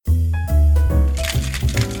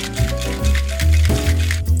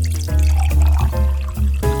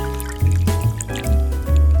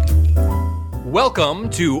Welcome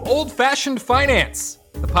to Old Fashioned Finance,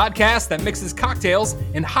 the podcast that mixes cocktails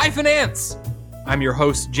and high finance. I'm your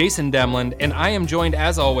host, Jason Demland, and I am joined,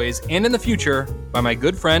 as always, and in the future, by my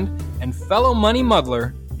good friend and fellow money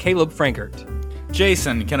muddler, Caleb Frankert.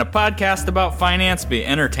 Jason, can a podcast about finance be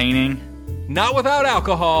entertaining? Not without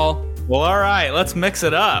alcohol. Well, all right, let's mix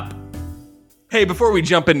it up. Hey, before we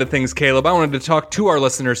jump into things, Caleb, I wanted to talk to our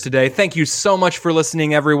listeners today. Thank you so much for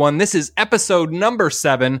listening, everyone. This is episode number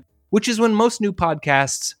 7, which is when most new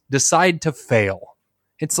podcasts decide to fail.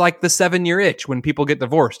 It's like the 7-year itch when people get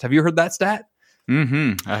divorced. Have you heard that stat? I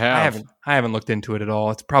have. I haven't looked into it at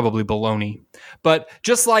all. It's probably baloney. But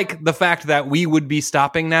just like the fact that we would be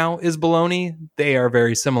stopping now is baloney, they are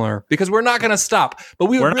very similar because we're not going to stop. But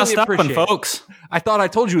we're really not stopping, folks. I thought I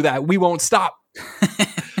told you that. We won't stop.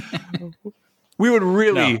 We would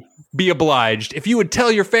really be obliged if you would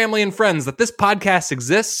tell your family and friends that this podcast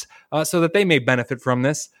exists so that they may benefit from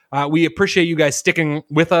this. We appreciate you guys sticking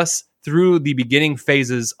with us through the beginning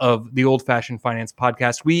phases of the Old Fashioned Finance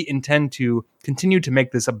podcast. We intend to continue to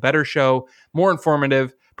make this a better show, more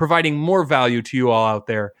informative, providing more value to you all out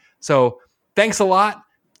there. So thanks a lot.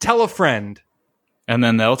 Tell a friend. And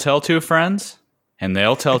then they'll tell 2 friends, and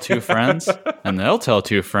they'll tell 2 friends, and they'll tell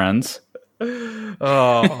 2 friends.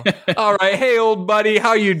 Oh, all right. Hey, old buddy,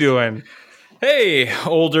 how you doing? Hey,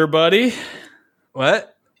 older buddy.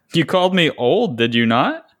 What? You called me old, did you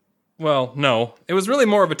not? Well, no. It was really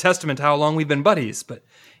more of a testament to how long we've been buddies. But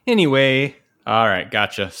anyway. All right,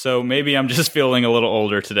 gotcha. So maybe I'm just feeling a little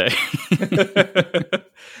older today.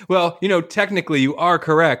 Well, technically you are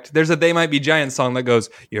correct. There's a They Might Be Giants song that goes,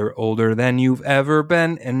 "You're older than you've ever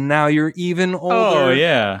been, and now you're even older." Oh,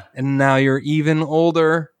 yeah. And now you're even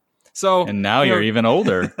older. So, and now you're even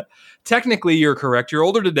older. Technically, you're correct. You're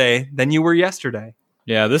older today than you were yesterday.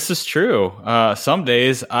 Yeah, this is true. Some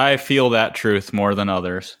days I feel that truth more than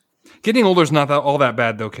others. Getting older is not all that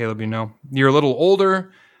bad, though, Caleb. You're a little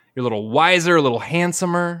older, you're a little wiser, a little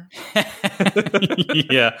handsomer.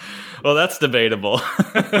 Yeah, well, that's debatable.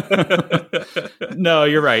 No,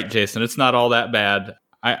 you're right, Jason. It's not all that bad.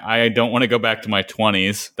 I don't want to go back to my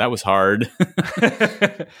 20s. That was hard.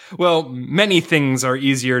 Well, many things are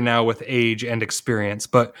easier now with age and experience,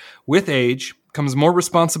 but with age comes more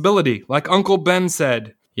responsibility. Like Uncle Ben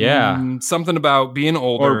said. Yeah. Something about being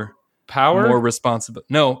older. Or power? More responsible.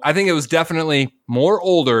 No, I think it was definitely more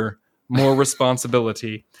older, more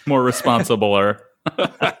responsibility. More responsibler.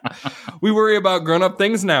 We worry about grown-up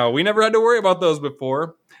things now. We never had to worry about those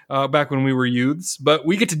before. Back when we were youths, but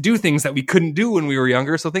we get to do things that we couldn't do when we were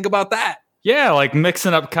younger, so think about that. Yeah, like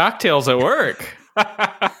mixing up cocktails at work.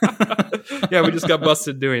 Yeah, we just got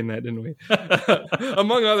busted doing that, didn't we?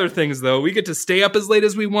 Among other things, though, we get to stay up as late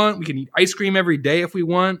as we want. We can eat ice cream every day if we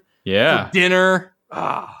want. Yeah. For dinner.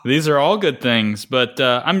 These are all good things, but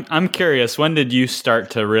I'm curious, when did you start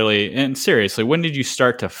to really, and seriously, when did you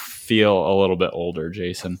start to feel a little bit older,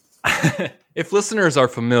 Jason? If listeners are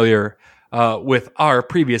familiar with our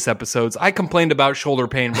previous episodes, I complained about shoulder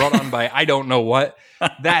pain brought on by I don't know what.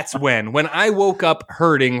 That's when I woke up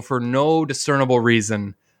hurting for no discernible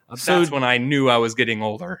reason. That's when I knew I was getting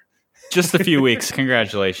older. Just a few weeks.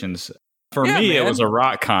 Congratulations. For me, man. It was a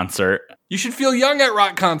rock concert. You should feel young at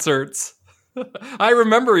rock concerts. I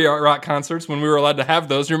remember rock concerts when we were allowed to have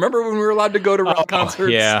those. You remember when we were allowed to go to rock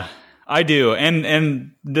concerts? Yeah, I do.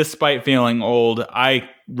 And despite feeling old, I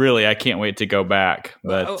can't wait to go back.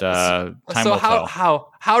 But time will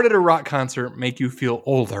tell. How did a rock concert make you feel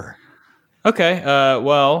older? Okay.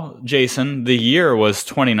 Well, Jason, the year was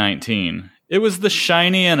 2019. It was the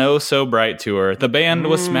Shiny and Oh So Bright tour. The band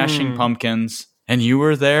was Smashing Pumpkins, and you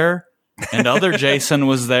were there, and other Jason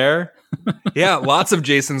was there. Yeah, lots of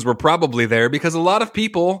Jasons were probably there because a lot of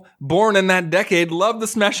people born in that decade loved the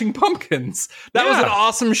Smashing Pumpkins. That was an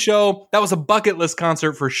awesome show. That was a bucket list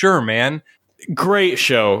concert for sure, man. Great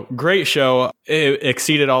show. It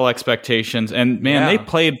exceeded all expectations. And man, they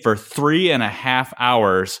played for 3.5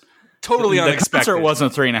 hours. Totally unexpected. The concert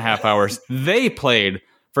wasn't 3.5 hours. They played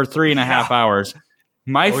for 3.5 hours.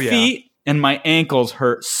 My feet and my ankles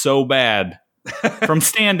hurt so bad from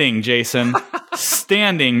standing, Jason.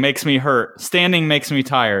 Standing makes me hurt. Standing makes me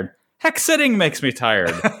tired. Heck, sitting makes me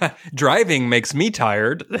tired. Driving makes me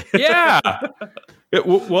tired. Yeah.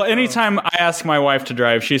 Well, anytime I ask my wife to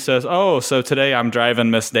drive, she says, "Oh, so today I'm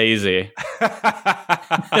driving Miss Daisy."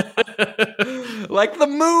 Like the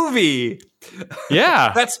movie.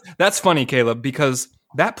 Yeah. That's funny, Caleb, because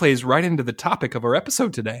that plays right into the topic of our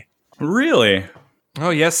episode today. Really?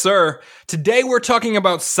 Oh, yes, sir. Today we're talking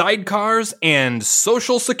about sidecars and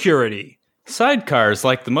Social Security. Sidecars,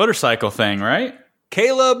 like the motorcycle thing, right?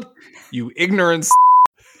 Caleb, you ignorant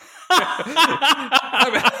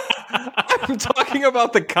I'm talking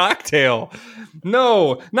about the cocktail.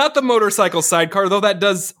 No, not the motorcycle sidecar, though that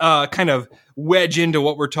does kind of wedge into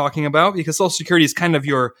what we're talking about, because Social Security is kind of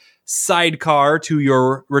your sidecar to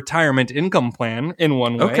your retirement income plan in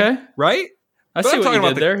one way. Okay. Right? I see what you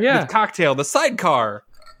did there. Yeah. The cocktail, the sidecar.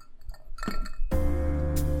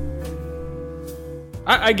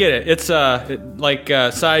 I get it. It's like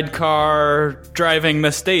sidecar driving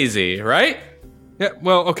Miss Daisy, right? Yeah,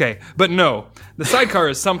 well, okay. But no, the sidecar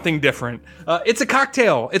is something different. It's a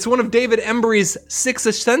cocktail. It's one of David Embry's 6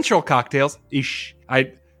 essential cocktails. Eesh.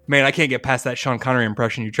 I can't get past that Sean Connery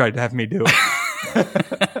impression you tried to have me do.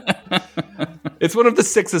 It's one of the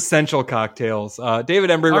 6 essential cocktails. David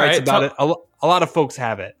Embry writes about it. A lot of folks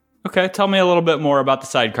have it. Okay, tell me a little bit more about the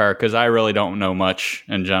sidecar, because I really don't know much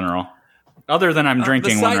in general. Other than I'm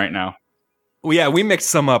drinking one right now. Well, yeah, we mixed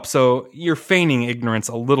some up, so you're feigning ignorance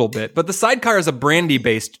a little bit. But the sidecar is a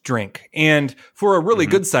brandy-based drink. And for a really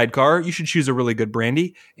good sidecar, you should choose a really good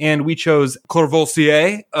brandy. And we chose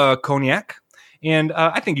Courvoisier cognac. And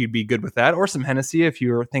I think you'd be good with that. Or some Hennessy if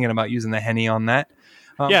you're thinking about using the Henny on that.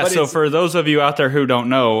 So for those of you out there who don't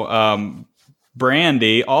know,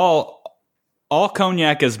 brandy, all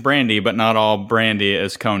cognac is brandy, but not all brandy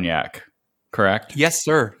is cognac. Correct? Yes,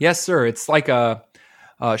 sir. Yes, sir. It's like a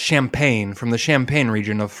champagne from the Champagne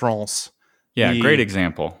region of France. Yeah, great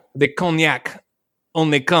example. The cognac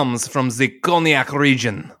only comes from the cognac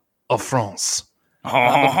region of France.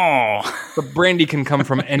 The brandy can come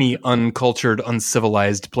from any uncultured,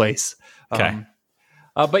 uncivilized place. Okay.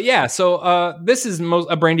 But yeah, so this is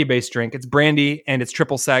a brandy-based drink. It's brandy, and it's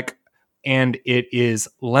triple sec, and it is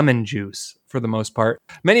lemon juice for the most part.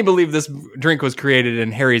 Many believe this drink was created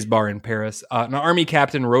in Harry's bar in Paris. An army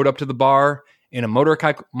captain rode up to the bar in a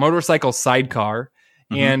motorcycle sidecar,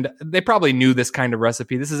 and they probably knew this kind of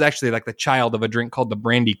recipe. This is actually like the child of a drink called the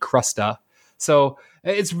brandy crusta. So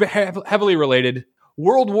it's heavily related.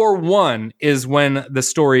 World War I is when the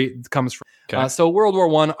story comes from. Okay. So World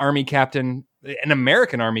War I army captain, an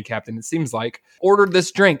American army captain, it seems like, ordered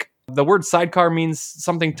this drink. The word sidecar means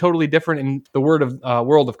something totally different in the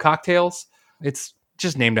world of cocktails. It's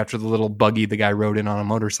just named after the little buggy the guy rode in on a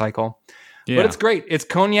motorcycle. Yeah. But it's great. It's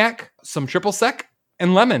cognac, some triple sec,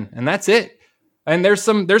 and lemon, and that's it. And there's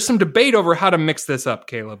some debate over how to mix this up,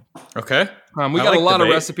 Caleb. Okay. We got a lot of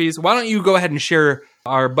recipes. Why don't you go ahead and share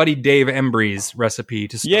our buddy Dave Embry's recipe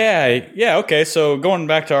to start? Yeah. Okay. So going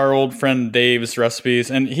back to our old friend Dave's recipes,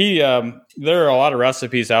 and there are a lot of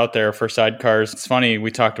recipes out there for sidecars. It's funny, we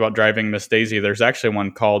talked about driving Miss Daisy. There's actually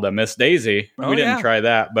one called a Miss Daisy. We didn't try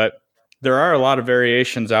that, but there are a lot of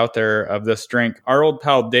variations out there of this drink. Our old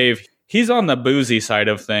pal Dave, he's on the boozy side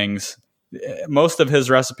of things. Most of his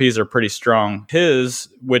recipes are pretty strong. His,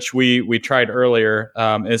 which we tried earlier,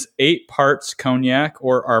 is 8 parts cognac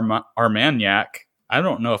or Armagnac. I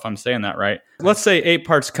don't know if I'm saying that right. Let's say 8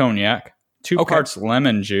 parts cognac, 2 parts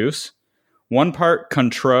lemon juice, 1 part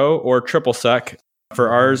Cointreau or triple sec. For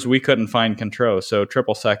ours, we couldn't find Cointreau, so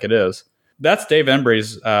triple sec it is. That's Dave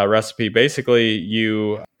Embry's recipe. Basically,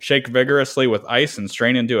 you shake vigorously with ice and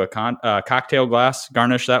strain into a cocktail glass.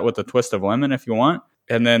 Garnish that with a twist of lemon if you want.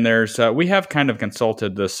 And then there's, we have kind of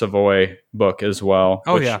consulted the Savoy book as well.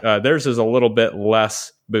 Theirs is a little bit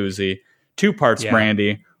less boozy. 2 parts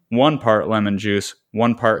brandy, 1 part lemon juice,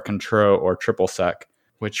 1 part Cointreau or triple sec,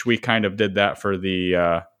 which we kind of did that for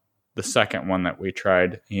the second one that we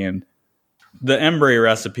tried. And the Embry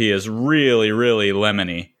recipe is really, really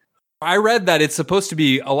lemony. I read that it's supposed to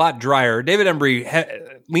be a lot drier. David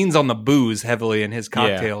Embry leans on the booze heavily in his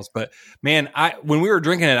cocktails, but man, when we were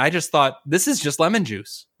drinking it, I just thought this is just lemon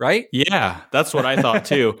juice, right? Yeah, that's what I thought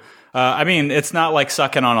too. I mean, it's not like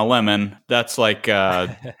sucking on a lemon. That's like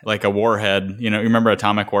a warhead. You remember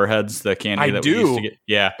atomic warheads, the candy we used to get?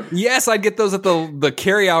 Yeah. Yes, I'd get those at the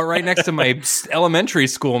carry out right next to my elementary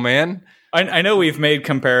school, man. I know we've made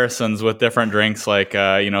comparisons with different drinks, like,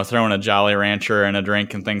 throwing a Jolly Rancher in a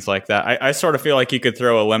drink and things like that. I sort of feel like you could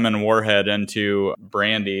throw a lemon warhead into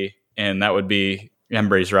brandy, and that would be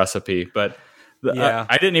Embry's recipe. But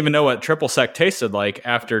I didn't even know what triple sec tasted like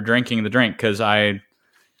after drinking the drink, because I,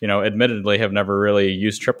 admittedly have never really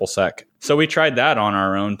used triple sec. So we tried that on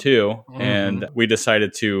our own too, and we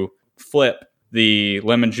decided to flip the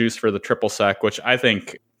lemon juice for the triple sec, which I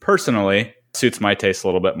think personally suits my taste a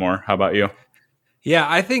little bit more. How about you? Yeah,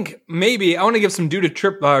 I think maybe I want to give some due to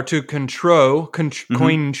Cointreau.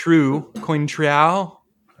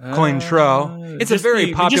 It's a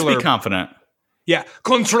very popular. Just be confident. Yeah,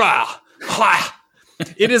 Cointreau.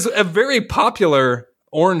 It is a very popular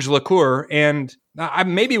orange liqueur, and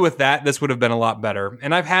maybe with that, this would have been a lot better.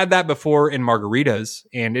 And I've had that before in margaritas,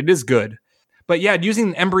 and it is good. But yeah,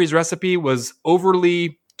 using Embry's recipe was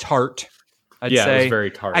overly tart. I'd say. It was very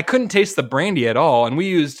tart. I couldn't taste the brandy at all. And we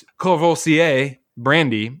used Courvoisier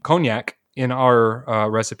brandy, cognac, in our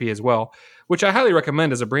recipe as well, which I highly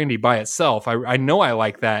recommend as a brandy by itself. I know I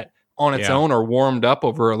like that on its own or warmed up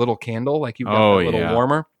over a little candle, like you've got a little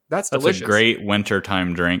warmer. That's delicious. A great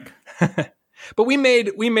wintertime drink. But we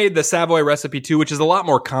made the Savoy recipe too, which is a lot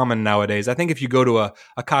more common nowadays. I think if you go to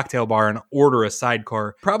a cocktail bar and order a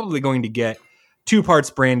sidecar, probably going to get 2 parts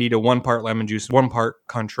brandy to 1 part lemon juice, 1 part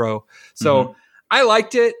Cointreau. So I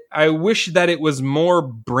liked it. I wish that it was more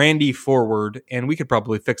brandy forward, and we could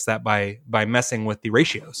probably fix that by messing with the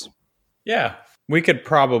ratios. Yeah, we could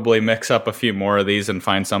probably mix up a few more of these and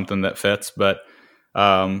find something that fits. But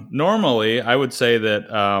normally, I would say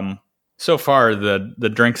that so far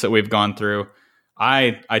the drinks that we've gone through,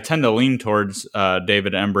 I tend to lean towards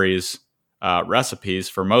David Embry's recipes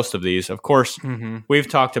for most of these. Of course, we've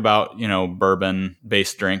talked about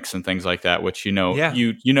bourbon-based drinks and things like that, which you know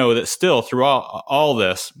that still through all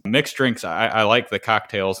this mixed drinks, I like the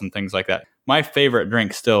cocktails and things like that. My favorite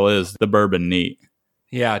drink still is the bourbon neat.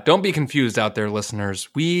 Yeah, don't be confused out there, listeners.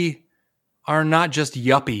 We are not just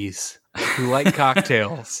yuppies who like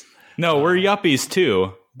cocktails. No, we're yuppies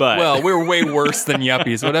too. But well, we're way worse than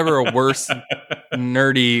yuppies. Whatever a worse,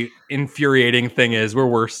 nerdy, infuriating thing is, we're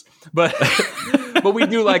worse. But we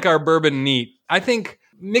do like our bourbon neat. I think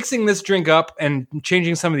mixing this drink up and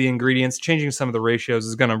changing some of the ingredients, changing some of the ratios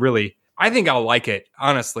is going to really, I think I'll like it,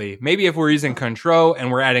 honestly. Maybe if we're using Cointreau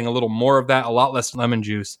and we're adding a little more of that, a lot less lemon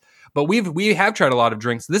juice. But we have tried a lot of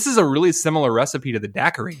drinks. This is a really similar recipe to the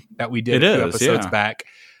daiquiri that we did a few episodes back.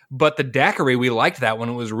 But the daiquiri, we liked that when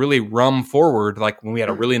it was really rum forward, like when we had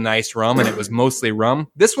a really nice rum and it was mostly rum.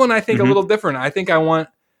 This one, I think, a little different. I think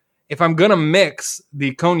if I'm going to mix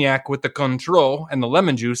the cognac with the Cointreau and the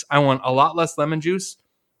lemon juice, I want a lot less lemon juice,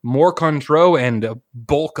 more Cointreau, and a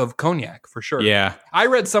bulk of cognac for sure. Yeah. I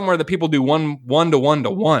read somewhere that people do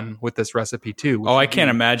 1:1 with this recipe too. Oh, I can't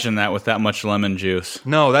imagine that with that much lemon juice.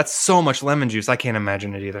 No, that's so much lemon juice. I can't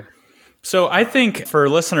imagine it either. So I think for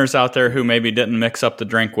listeners out there who maybe didn't mix up the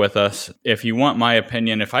drink with us, if you want my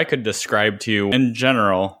opinion, if I could describe to you in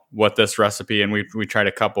general what this recipe, and we tried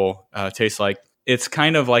a couple, tastes like, it's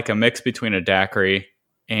kind of like a mix between a daiquiri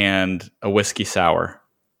and a whiskey sour,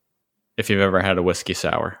 if you've ever had a whiskey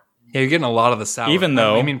sour. Yeah, you're getting a lot of the sour. Even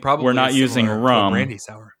though probably we're not using rum. Brandy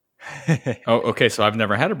sour. Oh, okay, so I've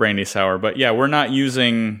never had a brandy sour. But yeah, we're not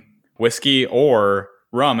using whiskey or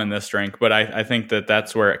rum in this drink, but I think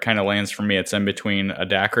that's where it kind of lands for me. It's in between a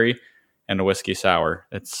daiquiri and a whiskey sour.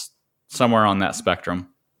 It's somewhere on that spectrum.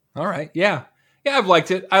 All right. Yeah, I've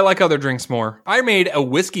liked it. I like other drinks more. I made a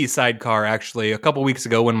whiskey sidecar actually a couple weeks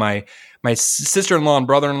ago when my sister-in-law and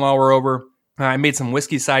brother-in-law were over. I made some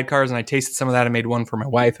whiskey sidecars and I tasted some of that. I made one for my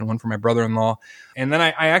wife and one for my brother-in-law. And then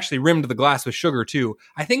I actually rimmed the glass with sugar too.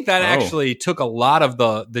 I think that actually took a lot of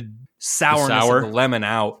the sourness of the lemon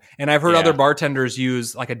out. And I've heard other bartenders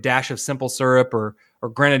use like a dash of simple syrup or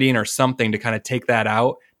grenadine or something to kind of take that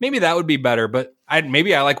out. Maybe that would be better, but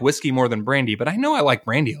maybe I like whiskey more than brandy, but I know I like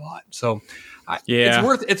brandy a lot. So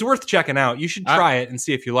it's worth checking out. You should try it and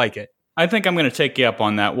see if you like it. I think I'm going to take you up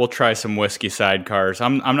on that. We'll try some whiskey sidecars.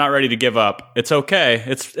 I'm not ready to give up. It's okay.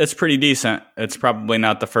 It's pretty decent. It's probably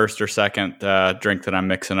not the first or second drink that I'm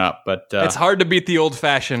mixing up, but it's hard to beat the old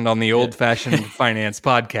fashioned on the Old Fashioned Finance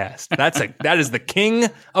podcast. That is the king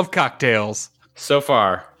of cocktails. So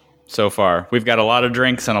far, we've got a lot of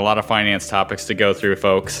drinks and a lot of finance topics to go through,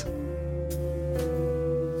 folks.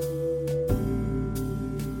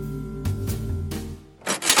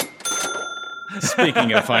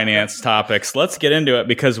 Speaking of finance topics, let's get into it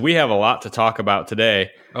because we have a lot to talk about today.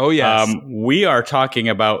 Oh, yes. We are talking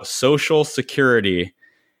about Social Security.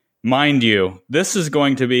 Mind you, this is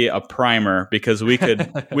going to be a primer because we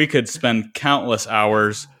could spend countless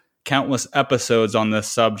hours, countless episodes on this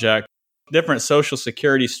subject. Different Social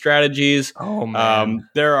Security strategies. Oh, man.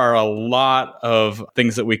 There are a lot of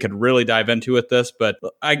things that we could really dive into with this, but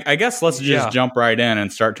I guess let's just jump right in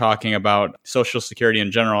and start talking about Social Security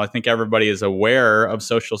in general. I think everybody is aware of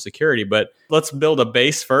Social Security, but let's build a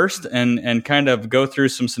base first and kind of go through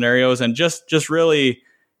some scenarios and just really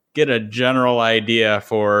get a general idea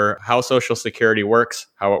for how Social Security works,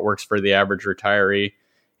 how it works for the average retiree.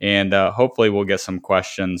 And hopefully we'll get some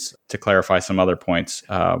questions to clarify some other points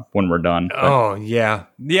when we're done. Oh, yeah.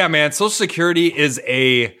 Yeah, man. Social Security it's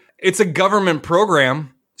a government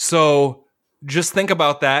program. So just think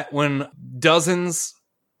about that when dozens,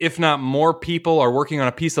 if not more people are working on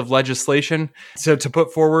a piece of legislation to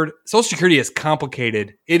put forward. Social Security is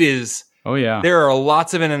complicated. It is Oh, yeah. There are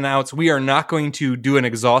lots of in and outs. We are not going to do an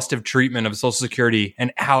exhaustive treatment of Social Security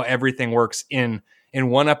and how everything works in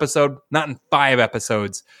one episode, not in 5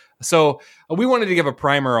 episodes. So we wanted to give a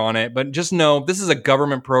primer on it, but just know this is a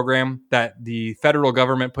government program that the federal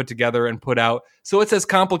government put together and put out. So it's as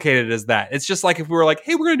complicated as that. It's just like if we were like,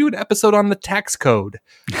 hey, we're going to do an episode on the tax code.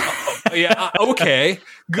 Yeah, okay,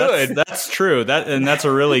 good. That's true. That's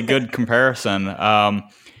a really good comparison.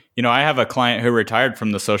 I have a client who retired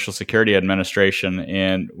from the Social Security Administration,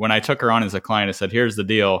 and when I took her on as a client, I said, here's the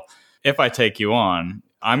deal. If I take you on,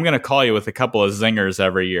 I'm going to call you with a couple of zingers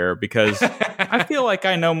every year because I feel like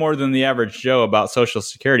I know more than the average Joe about Social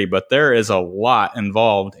Security, but there is a lot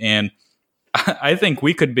involved. And I think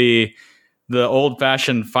we could be the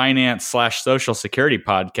old-fashioned finance/Social Security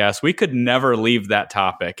podcast. We could never leave that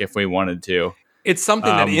topic if we wanted to. It's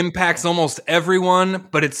something that impacts almost everyone,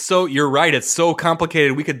 but you're right, it's so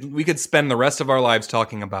complicated. We could spend the rest of our lives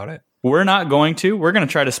talking about it. We're not going to. We're going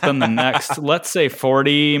to try to spend the next, let's say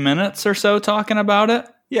 40 minutes or so talking about it.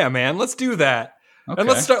 Yeah, man, let's do that. Okay. And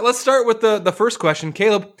let's start with the first question.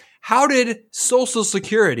 Caleb, how did Social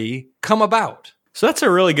Security come about? So that's a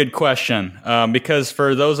really good question because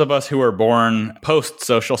for those of us who were born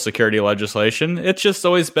post-Social Security legislation, it's just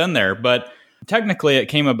always been there. But technically, it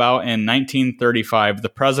came about in 1935. The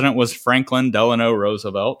president was Franklin Delano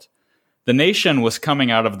Roosevelt. The nation was coming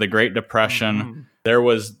out of the Great Depression. Mm-hmm. There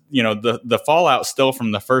was, the fallout still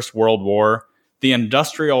from the First World War, the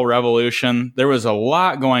Industrial Revolution. There was a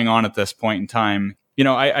lot going on at this point in time.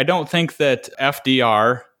 I don't think that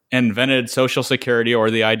FDR invented Social Security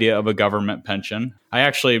or the idea of a government pension. I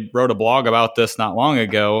actually wrote a blog about this not long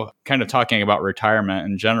ago, kind of talking about retirement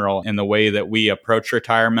in general and the way that we approach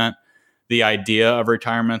retirement, the idea of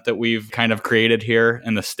retirement that we've kind of created here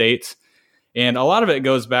in the States. And a lot of it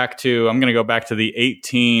goes back to, I'm going to go back to the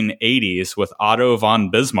 1880s with Otto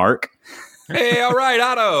von Bismarck. Hey, all right,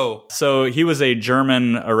 Otto. So he was a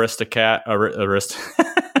German aristocrat.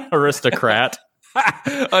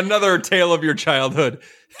 Another tale of your childhood.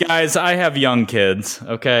 Guys, I have young kids,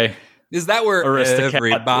 okay? Is that where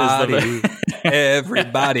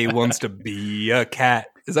everybody wants to be a cat?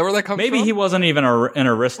 Is that where that comes from? Maybe he wasn't even an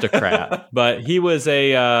aristocrat, but he was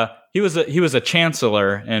a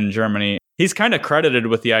chancellor in Germany. He's kind of credited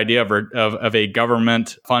with the idea of a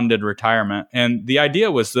government-funded retirement. And the idea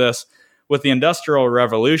was this: with the Industrial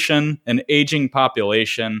Revolution, an aging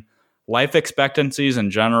population, life expectancies in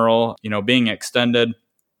general, being extended,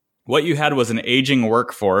 what you had was an aging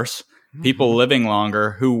workforce, people living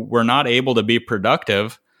longer who were not able to be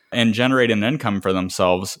productive and generate an income for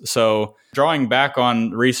themselves. So drawing back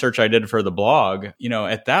on research I did for the blog,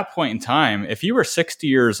 at that point in time, if you were 60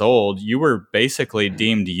 years old, you were basically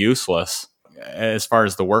deemed useless as far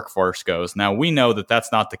as the workforce goes. Now, we know that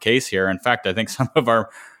that's not the case here. In fact, I think some of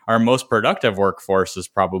our most productive workforce is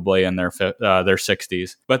probably in their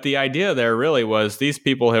 60s. But the idea there really was these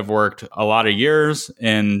people have worked a lot of years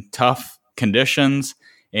in tough conditions,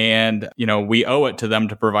 and, we owe it to them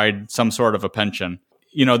to provide some sort of a pension.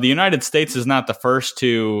 The United States is not the first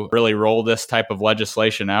to really roll this type of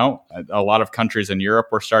legislation out. A lot of countries in Europe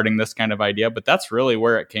were starting this kind of idea, but that's really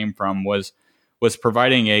where it came from, was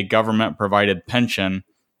providing a government-provided pension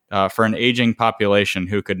for an aging population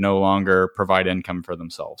who could no longer provide income for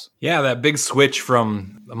themselves. Yeah, that big switch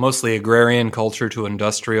from mostly agrarian culture to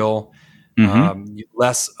industrial,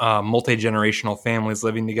 less multi-generational families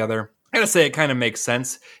living together. I gotta say, it kind of makes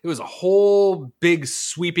sense. It was a whole big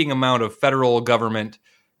sweeping amount of federal government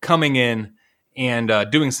coming in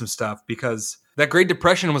and doing some stuff because that Great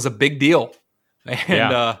Depression was a big deal.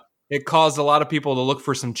 And it caused a lot of people to look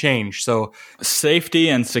for some change. So safety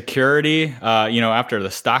and security, after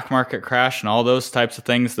the stock market crash and all those types of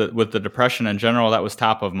things, that with the Depression in general, that was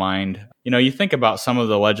top of mind. You think about some of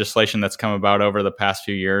the legislation that's come about over the past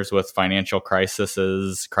few years with financial crises,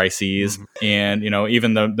 and,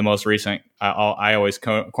 even the most recent, I always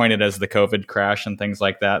coin it as the COVID crash and things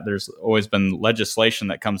like that. There's always been legislation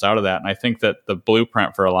that comes out of that. And I think that the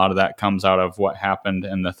blueprint for a lot of that comes out of what happened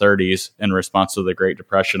in the 30s in response to the Great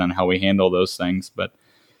Depression and how we handle those things. But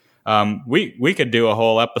we could do a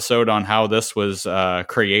whole episode on how this was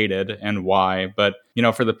created and why. But,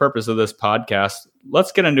 for the purpose of this podcast,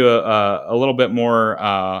 let's get into a little bit more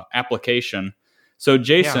application. So,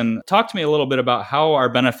 Jason, talk to me a little bit about how our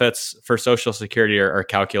benefits for Social Security are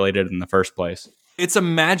calculated in the first place. It's a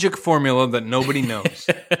magic formula that nobody knows.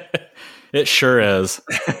 It sure is.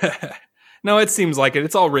 No, it seems like it.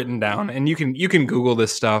 It's all written down, and you can Google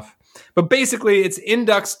this stuff. But basically, it's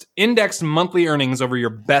indexed monthly earnings over your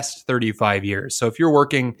best 35 years. So if you're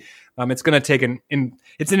working, it's going to take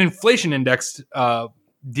it's an inflation indexed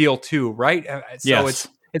deal too, right? So yes.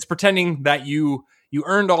 It's pretending that you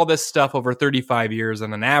earned all this stuff over 35 years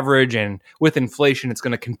on an average, and with inflation, it's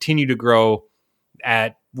going to continue to grow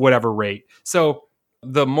at whatever rate. So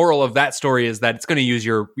the moral of that story is that it's going to use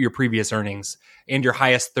your previous earnings and your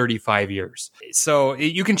highest 35 years. So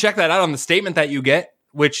you can check that out on the statement that you get,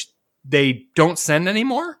 which they don't send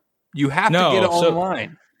anymore. You have to get it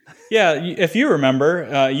online. Yeah, if you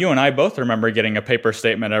remember, you and I both remember getting a paper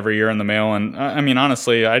statement every year in the mail. And I mean,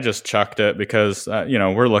 honestly, I just chucked it because,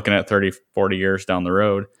 we're looking at 30, 40 years down the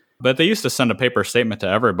road. But they used to send a paper statement to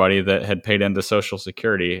everybody that had paid into Social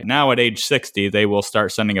Security. Now at age 60, they will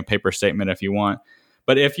start sending a paper statement if you want.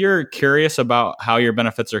 But if you're curious about how your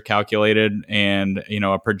benefits are calculated and,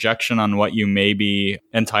 a projection on what you may be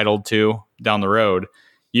entitled to down the road,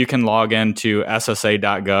 you can log into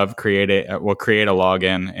ssa.gov, create a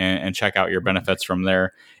login and check out your benefits from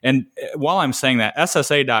there. And while I'm saying that,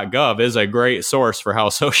 ssa.gov is a great source for how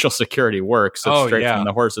Social Security works. It's straight from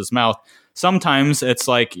the horse's mouth. Sometimes it's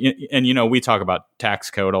like, and we talk about tax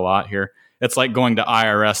code a lot here. It's like going to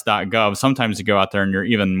irs.gov. Sometimes you go out there and you're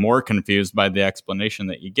even more confused by the explanation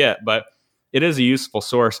that you get, but it is a useful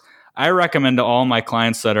source. I recommend to all my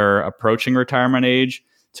clients that are approaching retirement age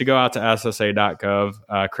to go out to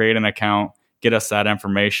ssa.gov, create an account, get us that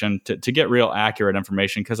information to get real accurate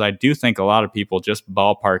information. Because I do think a lot of people just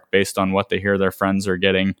ballpark based on what they hear their friends are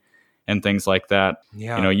getting and things like that.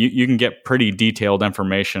 Yeah. You can get pretty detailed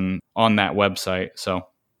information on that website. So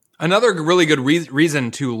another really good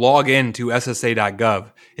reason to log in to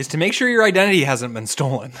ssa.gov is to make sure your identity hasn't been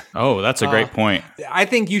stolen. Oh, that's a great point. I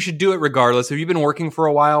think you should do it regardless. If you've been working for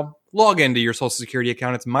a while, log into your Social Security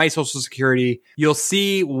account. It's My Social Security. You'll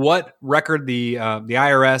see what record the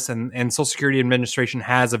IRS and Social Security Administration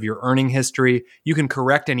has of your earning history. You can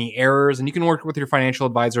correct any errors, and you can work with your financial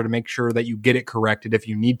advisor to make sure that you get it corrected if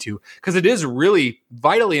you need to, because it is really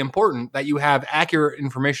vitally important that you have accurate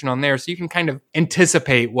information on there so you can kind of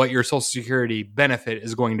anticipate what your Social Security benefit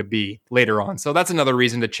is going to be later on. So that's another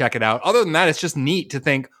reason to check it out. Other than that, it's just neat to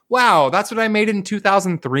think, wow, that's what I made in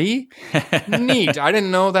 2003? Neat. I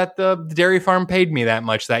didn't know that the dairy farm paid me that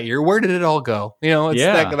much that year. Where did it all go? It's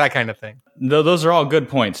that kind of thing. Those are all good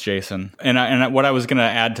points, Jason. And what I was going to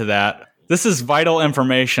add to that, this is vital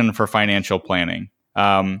information for financial planning.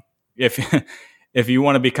 If you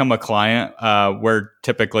want to become a client, we're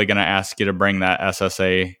typically going to ask you to bring that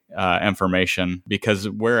SSA information because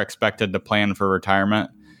we're expected to plan for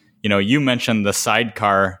retirement. You mentioned the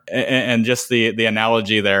sidecar and just the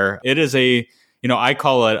analogy there. It is I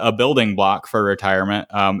call it a building block for retirement.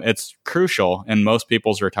 It's crucial in most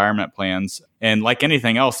people's retirement plans. And like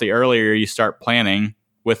anything else, the earlier you start planning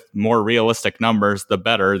with more realistic numbers, the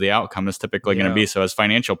better the outcome is typically going to be. So as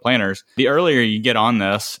financial planners, the earlier you get on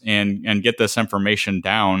this and get this information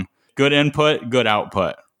down, good input, good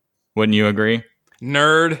output. Wouldn't you agree?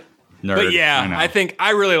 Nerd. But yeah, I think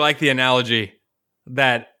I really like the analogy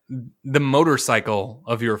that the motorcycle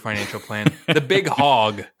of your financial plan, the big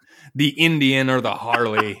hog, the Indian or the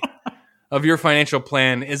Harley of your financial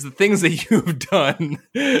plan is the things that you've done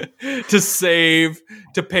to save,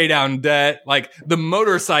 to pay down debt, like the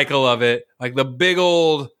motorcycle of it, like the big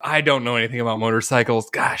old, I don't know anything about motorcycles.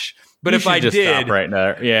 Gosh. But if I did, stop right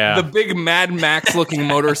there. Yeah. The big Mad Max looking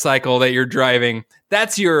motorcycle that you're driving,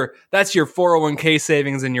 that's your 401k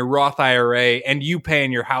savings and your Roth IRA and you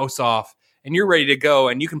paying your house off. And you're ready to go,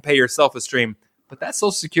 and you can pay yourself a stream. But that's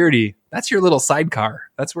Social Security. That's your little sidecar.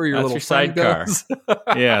 That's where your sidecar goes.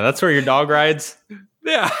 Yeah, that's where your dog rides.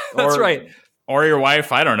 Yeah, that's right. Or your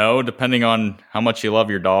wife. I don't know, depending on how much you love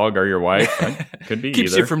your dog or your wife. It could be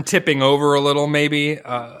keeps either. You from tipping over a little, maybe.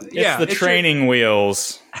 It's the training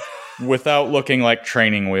wheels without looking like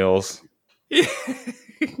training wheels.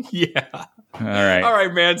 Yeah. All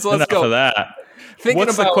right, man. So let's go. Enough of that.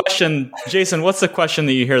 The question, Jason? What's the question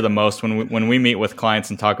that you hear the most when we meet with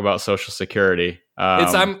clients and talk about Social Security?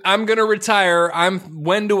 It's I'm going to retire.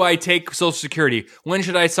 When do I take Social Security? When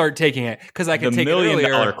should I start taking it? Because I can take it earlier. The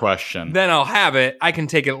 $1 million question. Then I'll have it. I can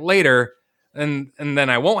take it later, and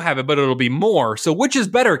then I won't have it, but it'll be more. So which is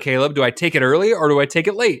better, Caleb? Do I take it early or do I take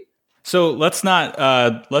it late? So let's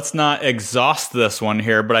not exhaust this one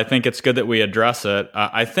here, but I think it's good that we address it.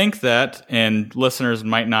 I think that, and listeners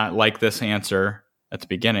might not like this answer at the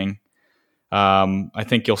beginning. I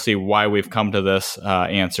think you'll see why we've come to this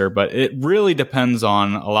answer, but it really depends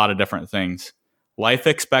on a lot of different things. Life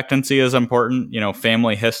expectancy is important,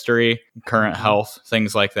 family history, current health,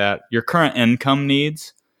 things like that. Your current income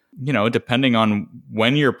needs, depending on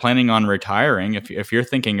when you're planning on retiring. If you're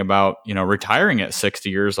thinking about, retiring at 60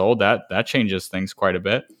 years old, that changes things quite a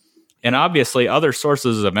bit. And obviously other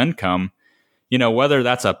sources of income, whether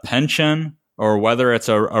that's a pension, or whether it's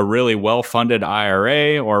a really well-funded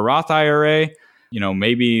IRA or Roth IRA.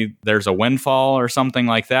 Maybe there's a windfall or something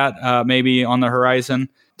like that, maybe on the horizon.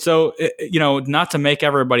 So, not to make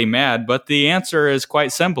everybody mad, but the answer is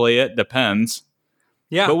quite simply, it depends.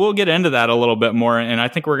 Yeah. But we'll get into that a little bit more. And I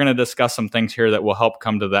think we're going to discuss some things here that will help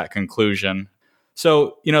come to that conclusion.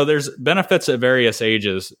 So, there's benefits at various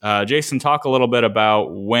ages. Jason, talk a little bit about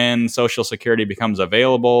when Social Security becomes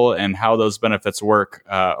available and how those benefits work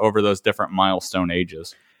over those different milestone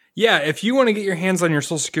ages. Yeah, if you want to get your hands on your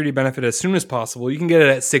Social Security benefit as soon as possible, you can get it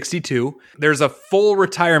at 62. There's a full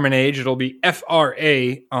retirement age. It'll be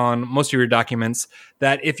FRA on most of your documents.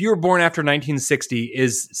 That if you were born after 1960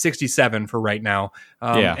 is 67 for right now.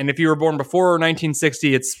 And if you were born before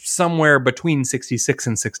 1960, it's somewhere between 66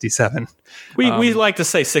 and 67. We like to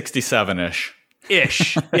say 67-ish.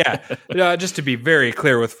 Yeah. Just to be very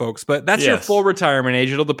clear with folks, but that's your full retirement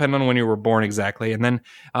age. It'll depend on when you were born exactly, and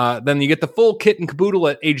then you get the full kit and caboodle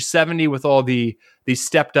at age 70 with all the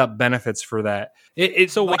stepped up benefits for that.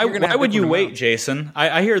 So why would you wait, Jason?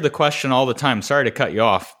 I hear the question all the time. Sorry to cut you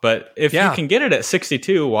off, but if you can get it at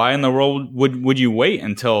 62, why in the world would you wait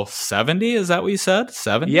until 70? Is that what you said?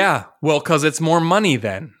 70? Yeah. Well, because it's more money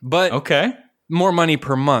then. But okay. More money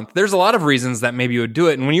per month. There's a lot of reasons that maybe you would do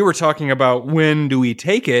it. And when you were talking about when do we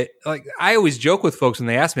take it, like I always joke with folks when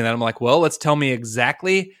they ask me that. I'm like, well, let's tell me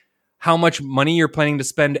exactly how much money you're planning to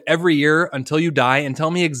spend every year until you die, and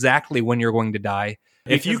tell me exactly when you're going to die.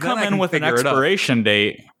 If you come in with an expiration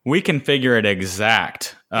date, we can figure it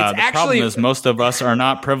exact. The problem is most of us are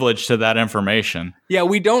not privileged to that information. Yeah,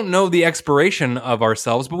 we don't know the expiration of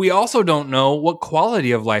ourselves, but we also don't know what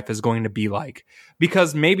quality of life is going to be like.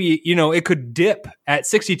 Because maybe, it could dip at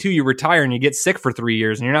 62, you retire and you get sick for 3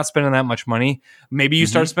 years and you're not spending that much money. Maybe you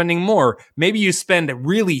start spending more. Maybe you spend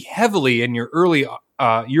really heavily in your early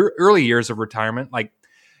years of retirement, like,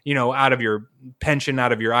 out of your pension,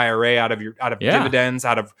 out of your IRA, out of dividends,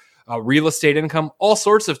 out of real estate income, all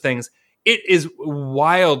sorts of things. It is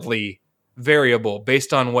wildly variable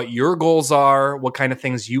based on what your goals are, what kind of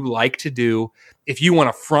things you like to do. If you want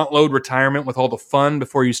to front load retirement with all the fun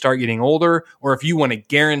before you start getting older, or if you want to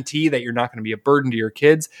guarantee that you're not going to be a burden to your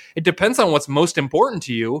kids, it depends on what's most important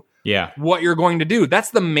to you. Yeah. What you're going to do. That's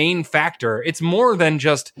the main factor. It's more than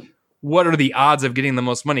just what are the odds of getting the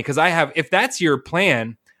most money. Because if that's your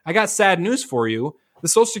plan, I got sad news for you. The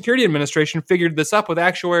Social Security Administration figured this up with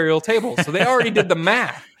actuarial tables. So they already did the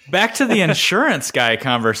math. Back to the insurance guy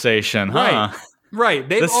conversation, huh? Right.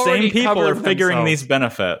 The same people are figuring these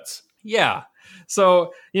benefits. Yeah.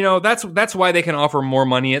 So, that's why they can offer more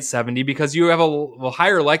money at 70, because you have a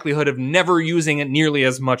higher likelihood of never using it nearly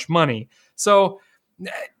as much money. So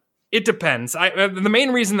it depends. The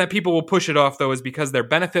main reason that people will push it off, though, is because their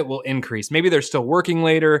benefit will increase. Maybe they're still working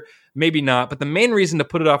later, maybe not. But the main reason to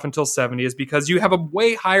put it off until 70 is because you have a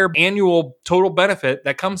way higher annual total benefit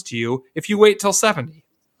that comes to you if you wait till 70.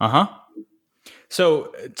 Uh-huh.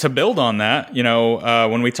 So to build on that,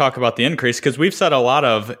 when we talk about the increase, because we've said a lot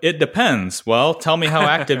of, it depends. Well, tell me how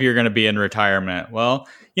active you're going to be in retirement. Well,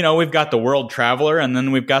 we've got the world traveler, and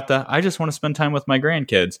then we've got I just want to spend time with my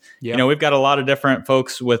grandkids. Yeah. We've got a lot of different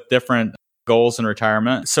folks with different goals in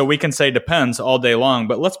retirement. So we can say depends all day long,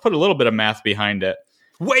 but let's put a little bit of math behind it.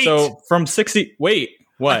 Wait. So from 60, wait.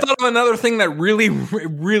 What? I thought of another thing that really,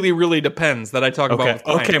 really, really depends that I talk about with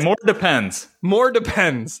clients. Okay, more depends. More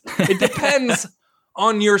depends. It depends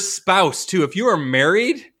on your spouse, too. If you are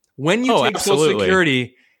married, when you take Social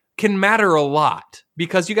Security can matter a lot,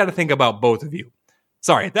 because you got to think about both of you.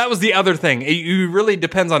 Sorry, that was the other thing. It really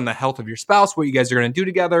depends on the health of your spouse, what you guys are going to do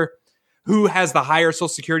together, who has the higher Social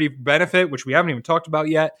Security benefit, which we haven't even talked about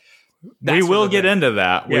yet. We will get into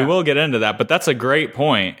that. Yeah. We will get into that. But that's a great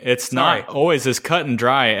point. It's not always as cut and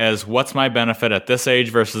dry as what's my benefit at this age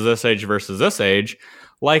versus this age versus this age.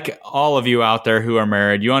 Like all of you out there who are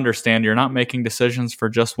married, you understand you're not making decisions for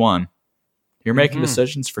just one. You're making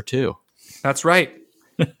decisions for two. That's right.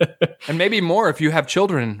 And maybe more if you have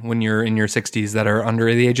children when you're in your 60s that are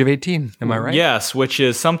under the age of 18. Am I right? Yes, which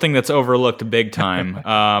is something that's overlooked big time.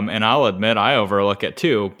 And I'll admit I overlook it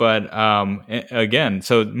too. But again,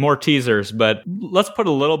 so more teasers. But let's put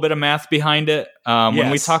a little bit of math behind it.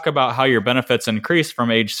 When we talk about how your benefits increase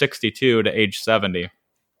from age 62 to age 70,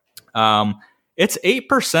 it's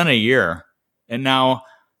 8% a year. And now,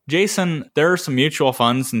 Jason, there are some mutual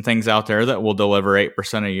funds and things out there that will deliver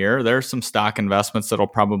 8% a year. There's some stock investments that'll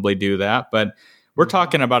probably do that, but we're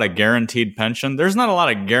talking about a guaranteed pension. There's not a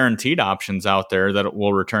lot of guaranteed options out there that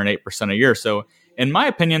will return 8% a year. So in my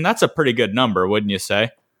opinion, that's a pretty good number, wouldn't you say?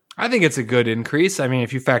 I think it's a good increase. I mean,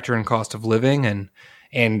 if you factor in cost of living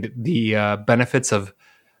and the benefits of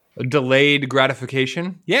Delayed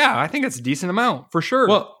gratification. Yeah, I think it's a decent amount for sure.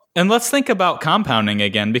 Well, and let's think about compounding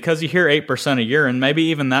again, because you hear 8% a year, and maybe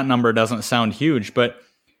even that number doesn't sound huge. But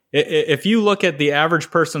if you look at the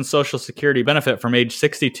average person's Social Security benefit from age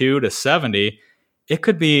 62 to 70, it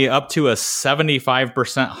could be up to a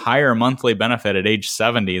 75% higher monthly benefit at age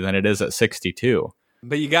 70 than it is at 62.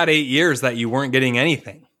 But you got 8 years that you weren't getting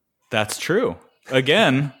anything. That's true.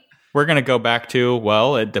 Again, we're going to go back to,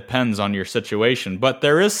 well, it depends on your situation. But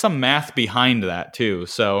there is some math behind that too.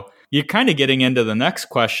 So you're kind of getting into the next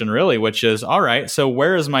question, really, which is, all right, so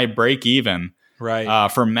where is my break even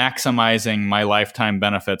for maximizing my lifetime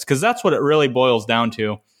benefits? Because that's what it really boils down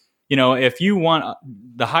to. You know, if you want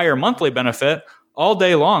the higher monthly benefit, all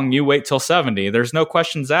day long, you wait till 70. There's no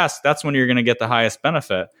questions asked. That's when you're going to get the highest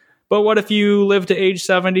benefit. But what if you live to age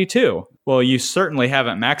 72? Well, you certainly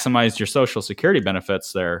haven't maximized your Social Security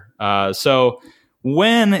benefits there. So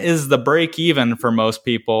when is the break even for most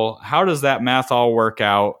people? How does that math all work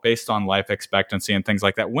out based on life expectancy and things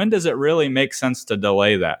like that? When does it really make sense to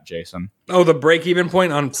delay that, Jason? Oh, the break even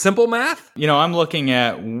point on simple math? You know, I'm looking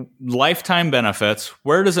at lifetime benefits.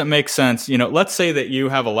 Where does it make sense? You know, let's say that you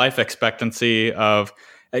have a life expectancy of,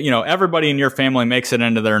 you know, everybody in your family makes it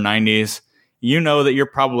into their 90s. You know that you're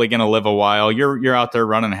probably going to live a while. You're out there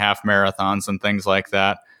running half marathons and things like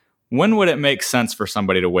that. When would it make sense for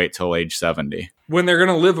somebody to wait till age 70? When they're going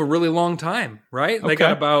to live a really long time, right? Okay. They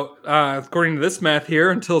got about, according to this math here,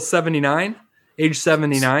 until 79, age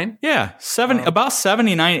 79. Yeah, about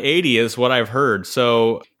 79, 80 is what I've heard.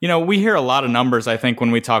 So, you know, we hear a lot of numbers, I think,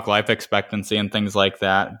 when we talk life expectancy and things like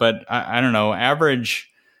that. But I don't know, average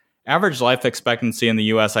life expectancy in the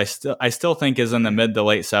U.S., I still think is in the mid to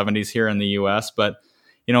late 70s here in the U.S., but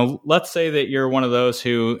you know, let's say that you're one of those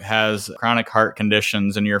who has chronic heart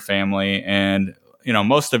conditions in your family, and you know,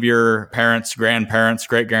 most of your parents, grandparents,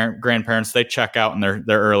 great-grandparents, they check out in their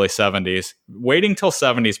early 70s. Waiting till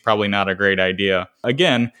 70 is probably not a great idea.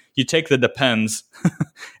 Again, you take the depends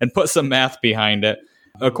and put some math behind it.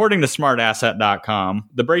 According to smartasset.com,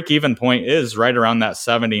 the break-even point is right around that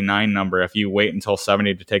 79 number if you wait until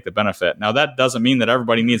 70 to take the benefit. Now, that doesn't mean that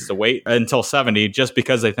everybody needs to wait until 70 just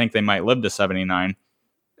because they think they might live to 79.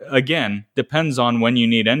 Again, depends on when you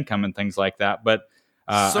need income and things like that. But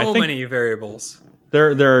I think many variables.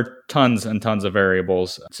 There are tons and tons of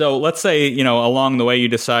variables. So let's say, you know, along the way you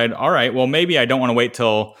decide, all right, well, maybe I don't want to wait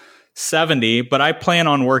till 70, but I plan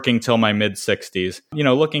on working till my mid 60s. You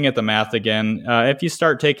know, looking at the math again, if you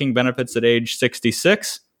start taking benefits at age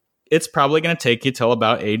 66, it's probably going to take you till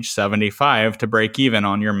about age 75 to break even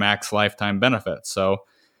on your max lifetime benefits. So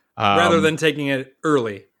rather than taking it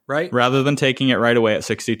early. Right? Rather than taking it right away at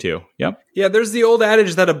 62. Yep. Yeah, there's the old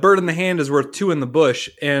adage that a bird in the hand is worth two in the bush.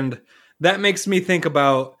 And that makes me think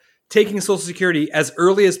about taking Social Security as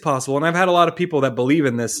early as possible. And I've had a lot of people that believe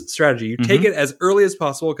in this strategy. You take it as early as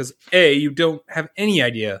possible because A, you don't have any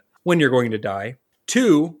idea when you're going to die.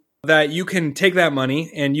 2, that you can take that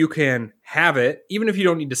money and you can have it, even if you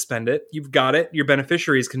don't need to spend it. You've got it. Your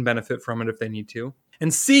beneficiaries can benefit from it if they need to.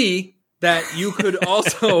 And C, that you could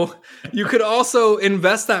also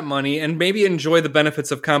invest that money and maybe enjoy the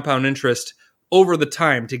benefits of compound interest over the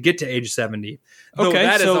time to get to age 70. Though okay,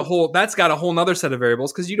 that's got a whole nother set of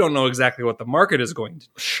variables because you don't know exactly what the market is going to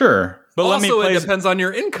do. Sure. But it depends on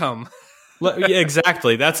your income.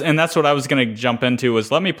 Exactly. That's what I was going to jump into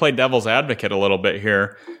was let me play devil's advocate a little bit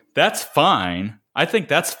here. That's fine. I think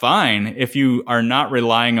that's fine if you are not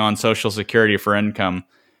relying on Social Security for income.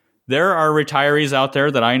 There are retirees out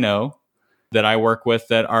there that I know that I work with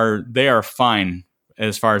that are fine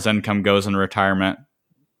as far as income goes in retirement.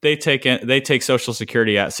 They take Social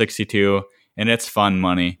Security at 62, and it's fun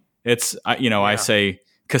money. It's I say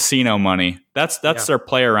casino money. That's their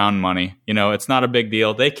play around money. You know, it's not a big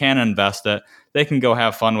deal. They can invest it. They can go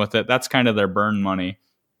have fun with it. That's kind of their burn money.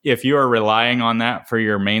 If you are relying on that for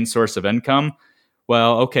your main source of income,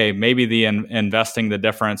 well, okay, maybe the investing the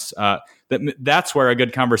difference. That's where a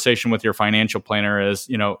good conversation with your financial planner is,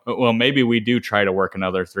 you know, well, maybe we do try to work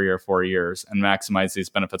another 3 or 4 years and maximize these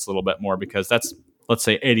benefits a little bit more because that's, let's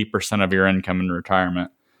say, 80% of your income in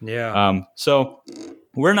retirement. Yeah. So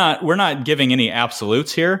we're not giving any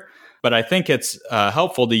absolutes here, but I think it's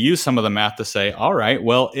helpful to use some of the math to say, all right,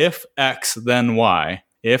 well, if X, then Y.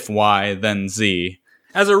 If Y, then Z.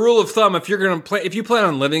 As a rule of thumb, if you plan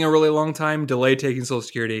on living a really long time, delay taking Social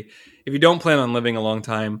Security. If you don't plan on living a long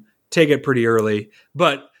time, take it pretty early.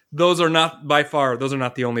 But those are not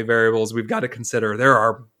the only variables we've got to consider. There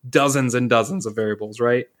are dozens and dozens of variables,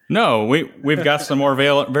 right? No, we've got some more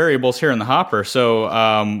variables here in the hopper. So,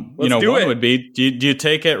 one would be, do you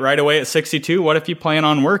take it right away at 62? What if you plan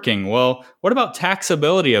on working? Well, what about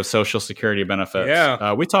taxability of Social Security benefits?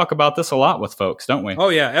 Yeah. We talk about this a lot with folks, don't we? Oh,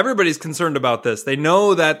 yeah. Everybody's concerned about this. They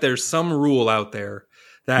know that there's some rule out there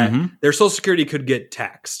that their Social Security could get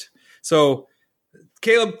taxed. So,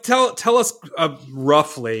 Caleb, tell us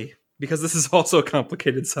roughly, because this is also a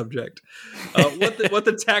complicated subject, what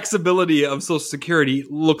the taxability of Social Security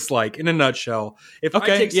looks like in a nutshell. If I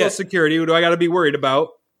take Social Security, what do I got to be worried about?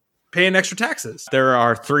 Paying extra taxes. There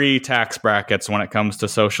are 3 tax brackets when it comes to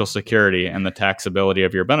Social Security and the taxability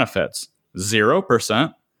of your benefits.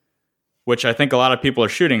 0%, which I think a lot of people are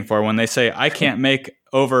shooting for when they say, I can't make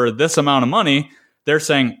over this amount of money. They're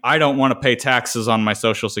saying, I don't want to pay taxes on my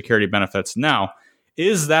Social Security benefits. Now,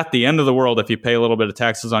 is that the end of the world if you pay a little bit of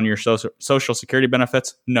taxes on your Social Security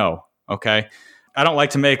benefits? No. Okay. I don't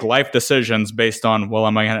like to make life decisions based on, well,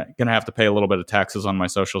 am I going to have to pay a little bit of taxes on my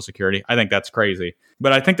Social Security? I think that's crazy.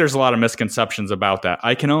 But I think there's a lot of misconceptions about that.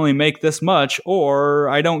 I can only make this much or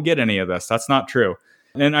I don't get any of this. That's not true.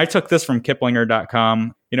 And I took this from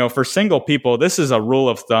Kiplinger.com. For single people, this is a rule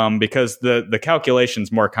of thumb because the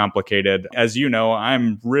calculation's more complicated. As you know,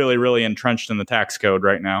 I'm really, really entrenched in the tax code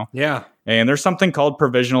right now. Yeah. And there's something called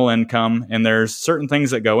provisional income, and there's certain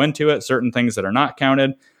things that go into it, certain things that are not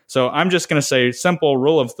counted. So I'm just going to say simple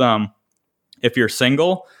rule of thumb. If you're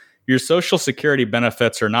single, your Social Security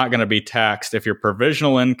benefits are not going to be taxed if your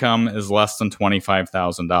provisional income is less than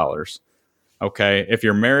 $25,000. Okay. If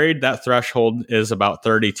you're married, that threshold is about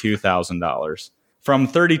 $32,000. From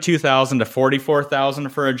 $32,000 to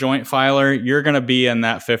 $44,000 for a joint filer, you're going to be in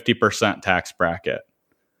that 50% tax bracket.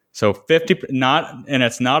 So it's not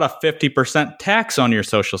a 50% tax on your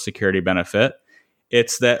Social Security benefit.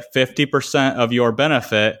 It's that 50% of your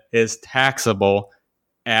benefit is taxable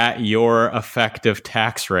at your effective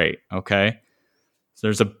tax rate. Okay. So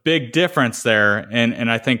there's a big difference there.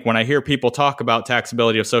 And I think when I hear people talk about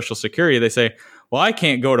taxability of Social Security, they say, well, I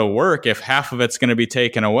can't go to work if half of it's going to be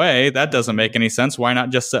taken away. That doesn't make any sense. Why not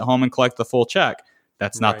just sit home and collect the full check?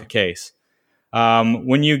 That's not the case.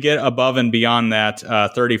 When you get above and beyond that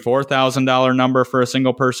 $34,000 number for a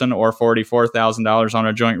single person or $44,000 on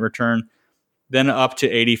a joint return, then up to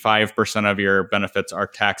 85% of your benefits are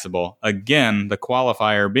taxable. Again, the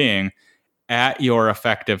qualifier being at your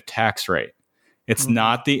effective tax rate. It's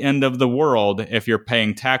not the end of the world if you're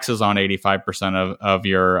paying taxes on 85% of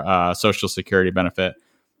your Social Security benefit.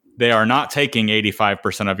 They are not taking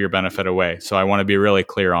 85% of your benefit away. So I want to be really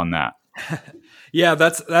clear on that. Yeah,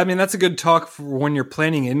 that's a good talk for when you're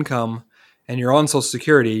planning income and you're on Social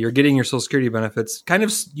Security, you're getting your Social Security benefits.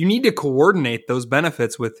 You need to coordinate those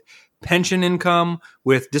benefits with pension income,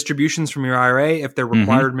 with distributions from your IRA, if they're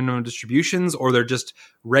required minimum distributions or they're just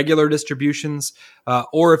regular distributions,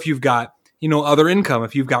 or if you've got other income,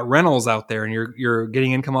 if you've got rentals out there and you're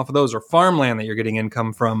getting income off of those, or farmland that you're getting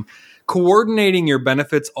income from. Coordinating your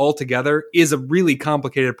benefits all together is a really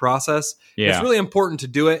complicated process. Yeah. It's really important to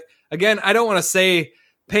do it. Again, I don't want to say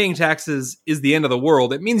paying taxes is the end of the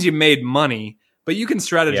world. It means you made money, but you can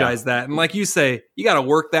strategize that. And like you say, you got to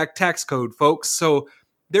work that tax code, folks. So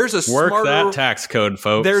there's a work that tax code,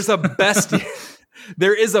 folks. There is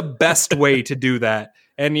a best way to do that.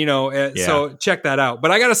 And, so check that out.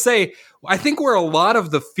 But I got to say, I think where a lot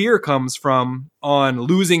of the fear comes from on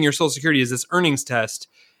losing your Social Security is this earnings test.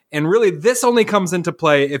 And really, this only comes into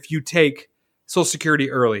play if you take Social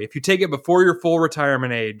Security early. If you take it before your full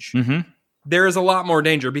retirement age, there is a lot more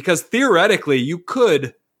danger because theoretically, you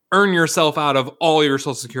could earn yourself out of all your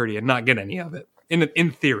Social Security and not get any of it.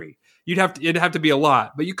 In theory, it'd have to be a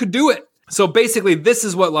lot, but you could do it. So basically, this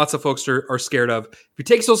is what lots of folks are scared of. If you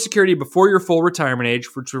take Social Security before your full retirement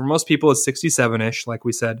age, which for most people is 67-ish, like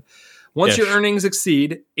we said, once your earnings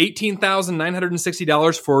exceed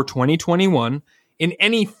 $18,960 for 2021 in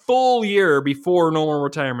any full year before normal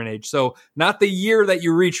retirement age, so not the year that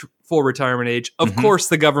you reach full retirement age, of course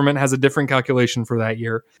the government has a different calculation for that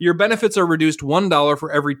year, your benefits are reduced $1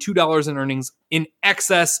 for every $2 in earnings in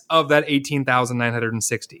excess of that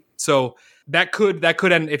 $18,960. So that could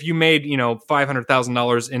end if you made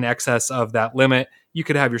 $500,000 in excess of that limit, you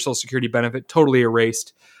could have your Social Security benefit totally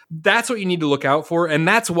erased. That's what you need to look out for, and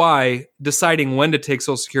that's why deciding when to take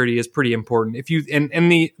Social Security is pretty important. If you and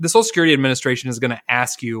the Social Security Administration is going to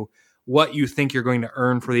ask you what you think you're going to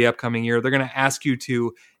earn for the upcoming year. They're going to ask you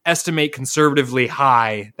to estimate conservatively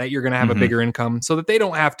high that you're going to have a bigger income, so that they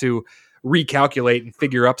don't have to recalculate and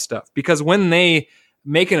figure up stuff. Because when they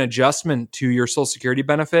make an adjustment to your Social Security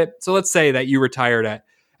benefit, so let's say that you retired at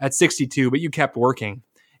 62, but you kept working,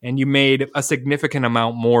 and you made a significant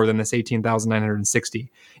amount more than this $18,960.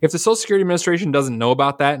 If the Social Security Administration doesn't know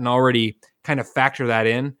about that and already kind of factor that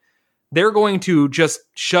in, they're going to just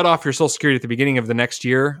shut off your Social Security at the beginning of the next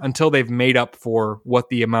year until they've made up for what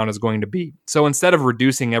the amount is going to be. So instead of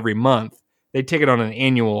reducing every month, they take it on an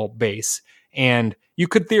annual base. And you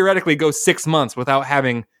could theoretically go 6 months without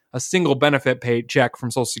having a single benefit paid check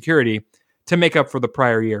from Social Security to make up for the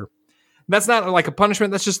prior year. That's not like a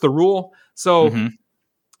punishment. That's just the rule. So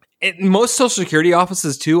most Social Security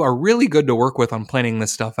offices, too, are really good to work with on planning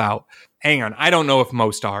this stuff out. Hang on. I don't know if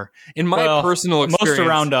most are. In my personal experience, most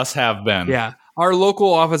around us have been. Yeah. Our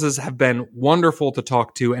local offices have been wonderful to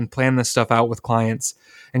talk to and plan this stuff out with clients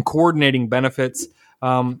and coordinating benefits.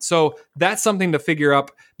 So that's something to figure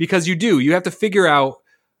up, because you have to figure out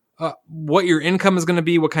what your income is going to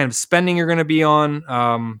be, what kind of spending you're going to be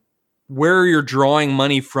on, where you're drawing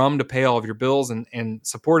money from to pay all of your bills and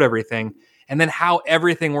support everything. And then how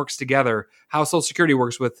everything works together, how Social Security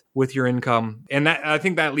works with your income. And that, I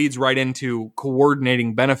think that leads right into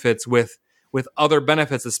coordinating benefits with other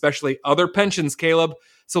benefits, especially other pensions, Caleb.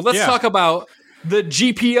 So let's talk about the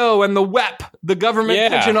GPO and the WEP, the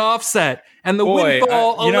government pension offset, and the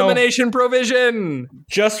windfall elimination provision.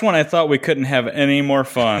 Just when I thought we couldn't have any more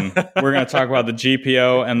fun, we're going to talk about the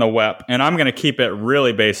GPO and the WEP. And I'm going to keep it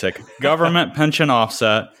really basic. Government pension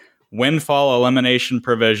offset, windfall elimination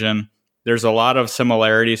provision. There's a lot of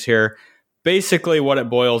similarities here. Basically, what it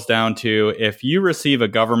boils down to, if you receive a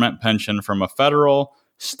government pension from a federal,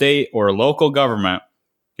 state, or local government,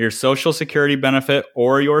 your Social Security benefit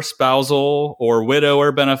or your spousal or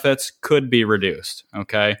widower benefits could be reduced,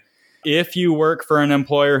 okay? If you work for an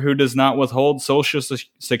employer who does not withhold Social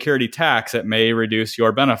Security tax, it may reduce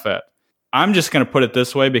your benefit. I'm just going to put it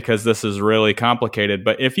this way because this is really complicated,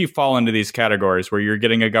 but if you fall into these categories where you're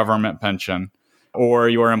getting a government pension or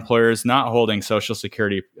your employer is not holding Social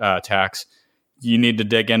Security tax, you need to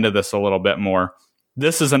dig into this a little bit more.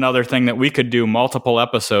 This is another thing that we could do multiple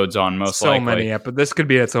episodes on, most likely. So many, but this could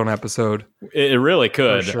be its own episode. It really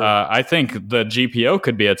could. Sure. I think the GPO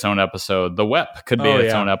could be its own episode. The WEP could be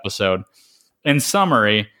its own episode. In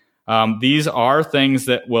summary, these are things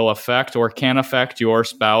that will affect or can affect your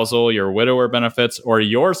spousal, your widower benefits, or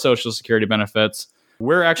your Social Security benefits.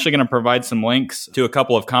 We're actually going to provide some links to a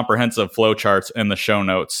couple of comprehensive flowcharts in the show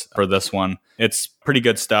notes for this one. It's pretty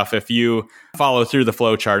good stuff. If you follow through the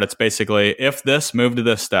flowchart, it's basically, if this, move to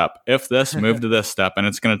this step. If this, move to this step. And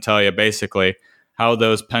it's going to tell you basically how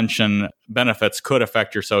those pension benefits could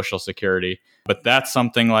affect your Social Security. But that's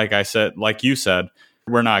something, like I said, like you said,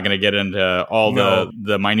 we're not going to get into all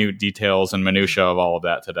the minute details and minutia of all of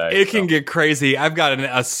that today. It can get crazy. I've got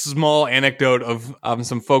a small anecdote of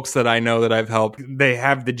some folks that I know that I've helped. They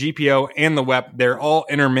have the GPO and the WEP. They're all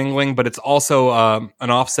intermingling, but it's also an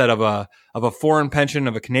offset of a foreign pension,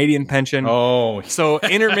 of a Canadian pension. Oh, so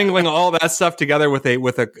intermingling all that stuff together with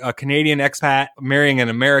a Canadian expat marrying an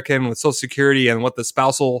American with Social Security and what the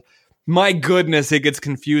spousal. My goodness, it gets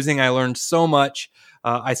confusing. I learned so much.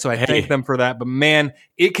 I thank them for that. But man,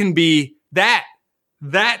 it can be that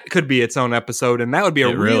could be its own episode, and that would be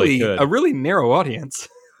a really narrow audience.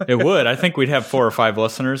 It would. I think we'd have 4 or 5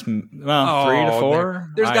 listeners. Well, 3 to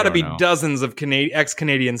 4. There's got to be dozens of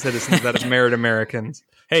ex-Canadian citizens that have married Americans.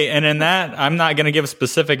 Hey, and in that, I'm not going to give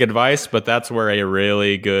specific advice, but that's where a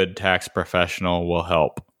really good tax professional will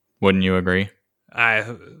help. Wouldn't you agree?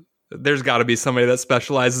 There's got to be somebody that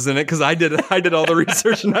specializes in it, because I did all the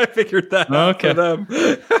research and I figured that out for them.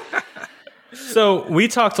 So we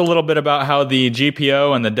talked a little bit about how the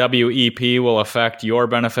GPO and the WEP will affect your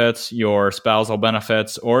benefits, your spousal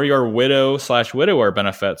benefits, or your widow/widower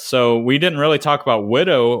benefits. So we didn't really talk about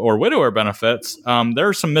widow or widower benefits. There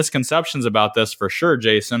are some misconceptions about this for sure,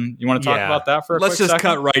 Jason. You want to talk about that for a quick second? Let's just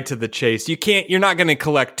cut right to the chase. You're not going to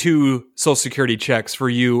collect 2 Social Security checks for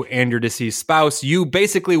you and your deceased spouse. You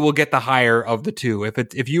basically will get the higher of the 2.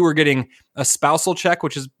 If you were getting a spousal check,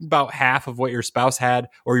 which is about half of what your spouse had,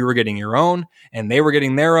 or you were getting your own and they were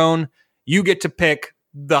getting their own, you get to pick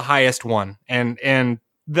the highest one. And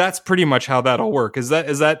that's pretty much how that'll work. Is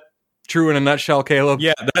that true in a nutshell, Caleb?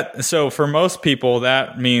 Yeah. So for most people,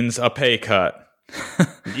 that means a pay cut.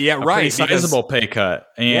 Yeah, right. A pretty sizable pay cut.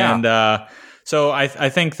 And so I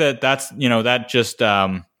think that's, that just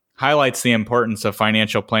highlights the importance of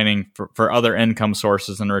financial planning for other income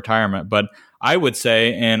sources in retirement. But I would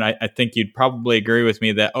say, and I think you'd probably agree with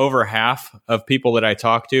me, that over half of people that I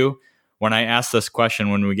talk to, when I ask this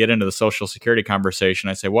question, when we get into the Social Security conversation,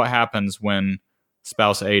 I say, what happens when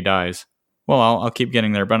spouse A dies? Well, I'll keep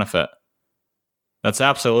getting their benefit. That's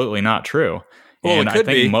absolutely not true. Well, and I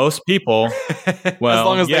think most people, well, as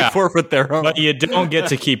long as they forfeit their own. But you don't get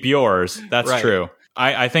to keep yours. That's true.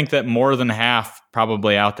 I think that more than half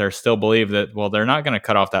probably out there still believe that, well, they're not going to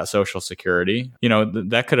cut off that Social Security.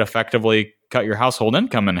 That could effectively cut your household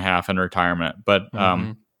income in half in retirement. But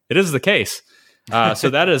it is the case. So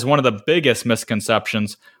that is one of the biggest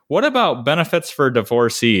misconceptions. What about benefits for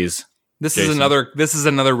divorcees? This Jason? is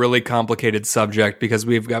another really complicated subject because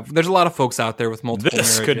there's a lot of folks out there with multiple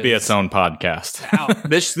This marriages. could be its own podcast.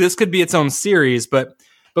 This could be its own series, but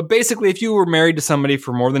basically, if you were married to somebody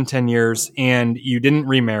for more than 10 years and you didn't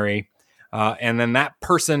remarry, and then that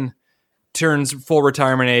person turns full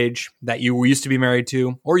retirement age that you used to be married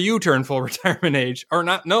to, or you turn full retirement age, or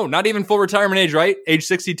not even full retirement age, right? Age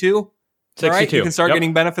 62? 62. Right? You can start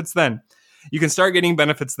getting benefits then.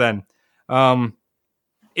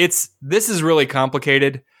 This is really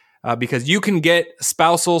complicated because you can get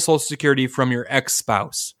spousal Social Security from your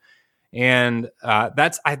ex-spouse. And and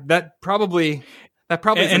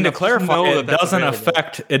to clarify,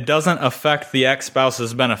 it doesn't affect the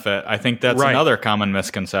ex-spouse's benefit. I think that's another common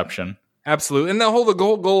misconception. Absolutely. And the whole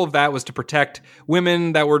goal of that was to protect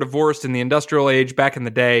women that were divorced in the industrial age back in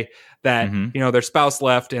the day that, their spouse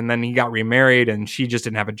left and then he got remarried and she just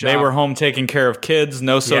didn't have a job. They were home taking care of kids,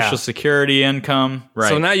 no Social Security income. Right.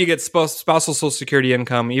 So now you get spousal Social Security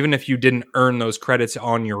income, even if you didn't earn those credits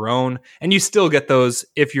on your own. And you still get those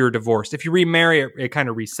if you're divorced. If you remarry, it kind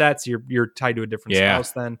of resets. You're tied to a different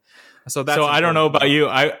spouse then. So I don't know about you.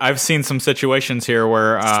 I've seen some situations here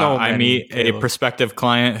where I meet a prospective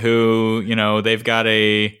client who, they've got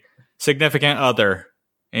a significant other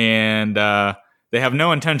and they have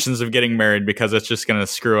no intentions of getting married because it's just going to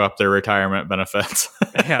screw up their retirement benefits.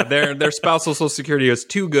 Yeah, their spousal Social Security is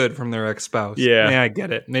too good from their ex-spouse. Yeah, I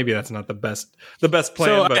get it. Maybe that's not the best plan.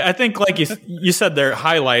 So but I think, like you said, there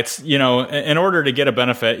highlights. In order to get a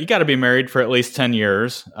benefit, you got to be married for at least 10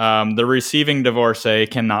 years. The receiving divorcee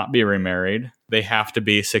cannot be remarried. They have to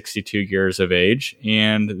be 62 years of age,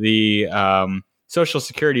 and the Social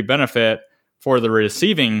Security benefit for the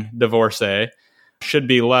receiving divorcee should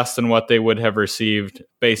be less than what they would have received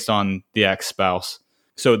based on the ex-spouse.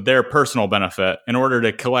 So their personal benefit, in order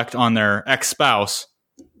to collect on their ex-spouse,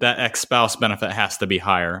 that ex-spouse benefit has to be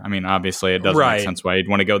higher. I mean, obviously, it doesn't make sense why you'd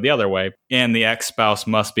want to go the other way. And the ex-spouse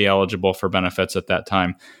must be eligible for benefits at that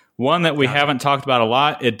time. One that we haven't talked about a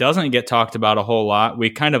lot, it doesn't get talked about a whole lot.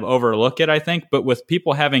 We kind of overlook it, I think. But with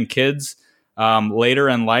people having kids later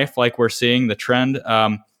in life, like we're seeing the trend,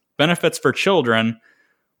 benefits for children,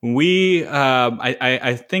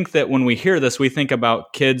 I think that when we hear this, we think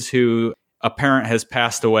about kids who a parent has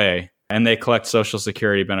passed away and they collect Social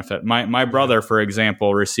Security benefit. My brother, for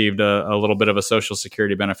example, received a little bit of a Social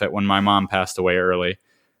Security benefit when my mom passed away early.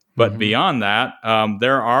 But beyond that,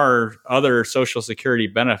 there are other Social Security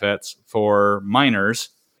benefits for minors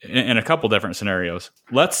in a couple different scenarios.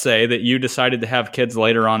 Let's say that you decided to have kids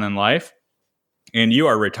later on in life, and you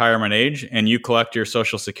are retirement age and you collect your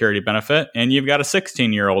Social Security benefit and you've got a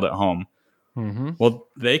 16-year-old at home. Well,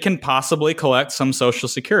 they can possibly collect some Social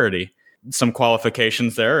Security. Some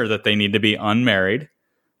qualifications there are that they need to be unmarried.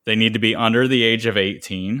 They need to be under the age of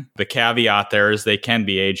 18. The caveat there is they can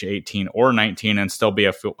be age 18 or 19 and still be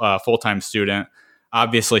a full-time student.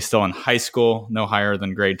 Obviously still in high school, no higher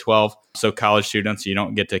than grade 12. So college students, you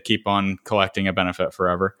don't get to keep on collecting a benefit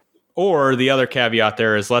forever. Or the other caveat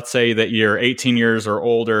there is, let's say that you're 18 years or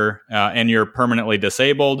older and you're permanently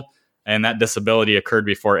disabled and that disability occurred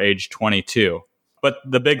before age 22. But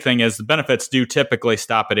the big thing is the benefits do typically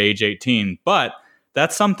stop at age 18. But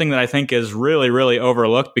that's something that I think is really, really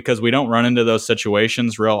overlooked because we don't run into those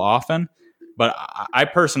situations real often. But I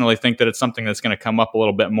personally think that it's something that's going to come up a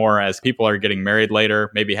little bit more as people are getting married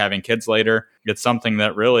later, maybe having kids later. It's something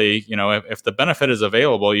that really, if the benefit is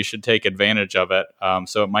available, you should take advantage of it.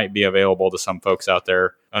 So it might be available to some folks out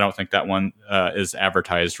there. I don't think that one is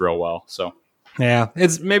advertised real well. So yeah,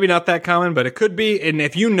 it's maybe not that common, but it could be. And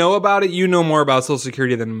if you know about it, you know more about Social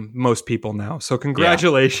Security than most people now. So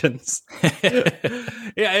congratulations.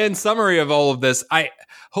 Yeah. In summary of all of this,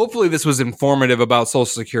 hopefully this was informative about Social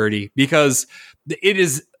Security because it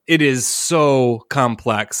is so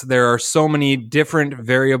complex. There are so many different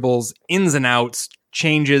variables, ins and outs,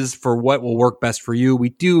 changes for what will work best for you.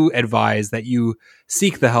 We do advise that you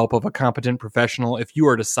seek the help of a competent professional if you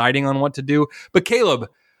are deciding on what to do. But Caleb,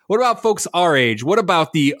 what about folks our age? What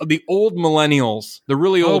about the old millennials, the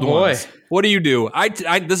really old ones? What do you do?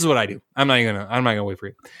 This is what I do. I'm not gonna wait for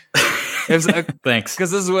you. Thanks.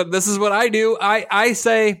 Because this is what I do. I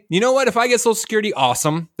say, you know what? If I get Social Security,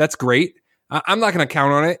 awesome. That's great. I'm not going to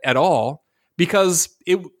count on it at all because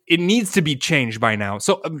it needs to be changed by now.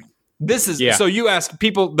 So so you asked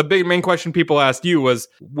people, the main question people asked you was,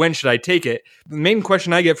 when should I take it? The main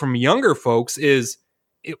question I get from younger folks is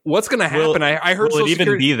What's going to happen? I heard will it Social even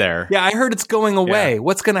Security, be there? Yeah, I heard it's going away. Yeah.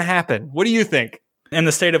 What's going to happen? What do you think? In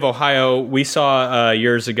the state of Ohio, we saw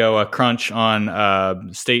years ago a crunch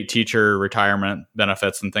on state teacher retirement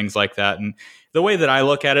benefits and things like that. And the way that I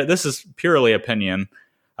look at it, this is purely opinion.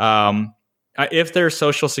 If there's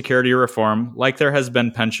Social Security reform, like there has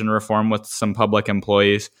been pension reform with some public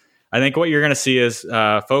employees, I think what you're going to see is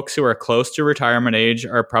folks who are close to retirement age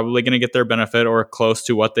are probably going to get their benefit or close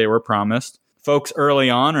to what they were promised. Folks early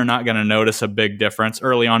on are not going to notice a big difference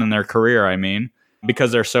early on in their career, I mean,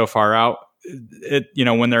 because they're so far out.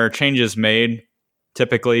 When there are changes made,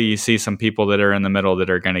 typically you see some people that are in the middle that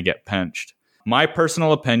are going to get pinched. My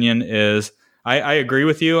personal opinion is I agree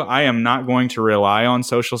with you. I am not going to rely on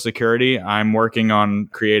Social Security. I'm working on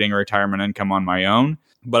creating a retirement income on my own.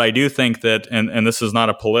 But I do think that, and this is not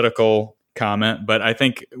a political comment, but I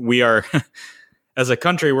think we are, as a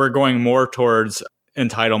country, we're going more towards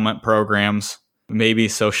entitlement programs, maybe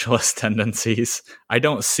socialist tendencies. I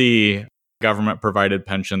don't see government-provided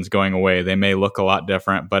pensions going away. They may look a lot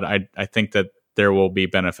different, but I think that there will be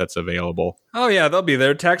benefits available. Oh, yeah, they'll be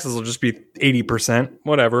there. Taxes will just be 80%,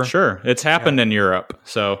 whatever. Sure. It's happened in Europe.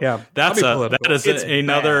 So that is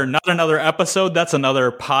not another episode. That's another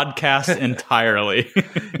podcast entirely.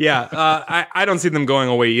 I don't see them going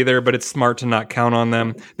away either, but it's smart to not count on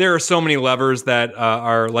them. There are so many levers that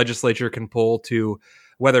our legislature can pull to,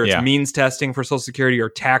 whether it's means testing for Social Security or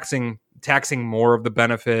taxing more of the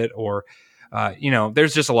benefit, or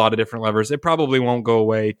there's just a lot of different levers. It probably won't go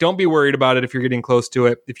away. Don't be worried about it if you're getting close to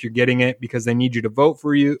it, if you're getting it, because they need you to vote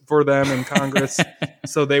for them in Congress.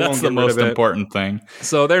 So they won't get rid of it. That's the most important thing.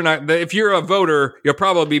 So they're not. If you're a voter, you'll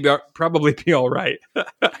probably be all right.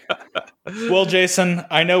 Well, Jason,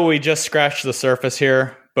 I know we just scratched the surface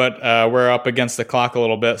here, but we're up against the clock a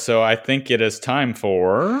little bit. So I think it is time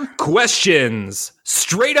for questions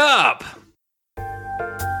straight up.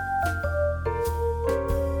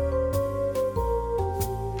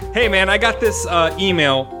 Hey, man, I got this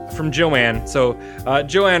email from Joanne. So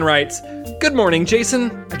Joanne writes, "Good morning,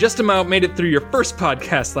 Jason. I just about made it through your first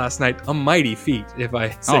podcast last night. A mighty feat, if I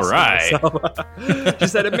say All right. so myself." She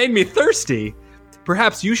said, "It made me thirsty.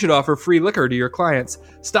 Perhaps you should offer free liquor to your clients.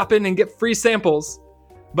 Stop in and get free samples.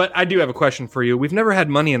 But I do have a question for you. We've never had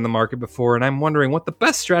money in the market before, and I'm wondering what the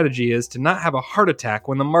best strategy is to not have a heart attack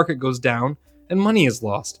when the market goes down and money is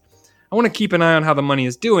lost. I want to keep an eye on how the money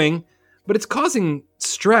is doing, but it's causing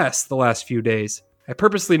stress the last few days. I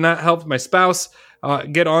purposely not helped my spouse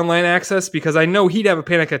get online access because I know he'd have a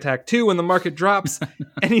panic attack too when the market drops.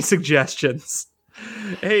 Any suggestions?"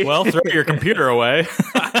 Hey. Well, throw your computer away.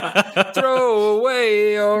 Throw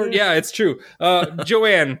away. Yeah, it's true.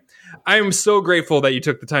 Joanne, I am so grateful that you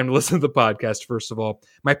took the time to listen to the podcast, first of all.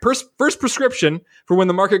 My first prescription for when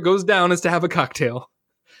the market goes down is to have a cocktail.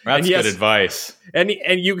 That's good advice. And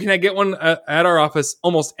you can get one at our office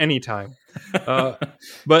almost any time.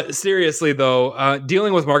 But seriously, though,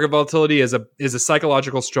 dealing with market volatility is a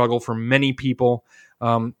psychological struggle for many people.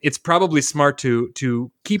 It's probably smart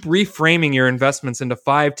to keep reframing your investments into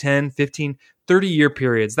 5, 10, 15, 30-year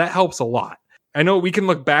periods. That helps a lot. I know we can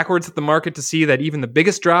look backwards at the market to see that even the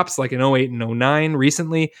biggest drops, like in 08 and 09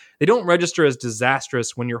 recently, they don't register as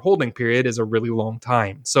disastrous when your holding period is a really long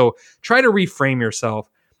time. So try to reframe yourself.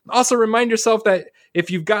 Also, remind yourself that if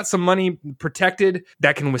you've got some money protected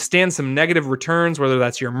that can withstand some negative returns, whether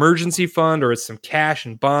that's your emergency fund or it's some cash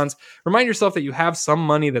and bonds, remind yourself that you have some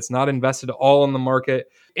money that's not invested all in the market.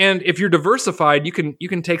 And if you're diversified, you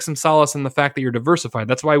can take some solace in the fact that you're diversified.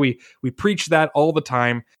 That's why we preach that all the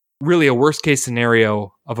time. Really, a worst case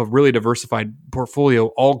scenario of a really diversified portfolio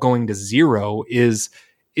all going to zero is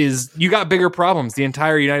you got bigger problems. The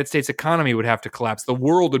entire United States economy would have to collapse. The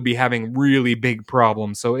world would be having really big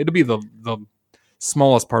problems. So it'll be the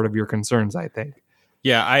smallest part of your concerns, I think.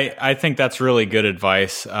 Yeah, I think that's really good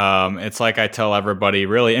advice. It's like I tell everybody,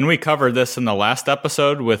 really, and we covered this in the last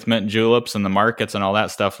episode with mint juleps and the markets and all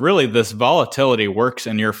that stuff. Really, this volatility works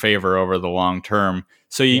in your favor over the long term.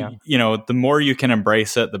 So, the more you can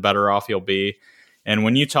embrace it, the better off you'll be. And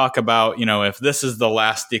when you talk about, if this is the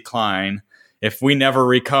last decline, if we never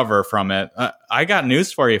recover from it, I got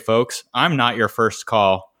news for you, folks. I'm not your first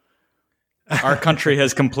call. Our country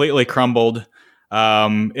has completely crumbled.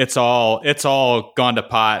 It's all gone to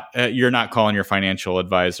pot. You're not calling your financial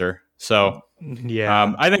advisor. So,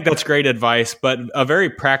 I think that's great advice, but a very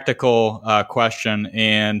practical question.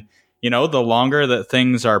 And, the longer that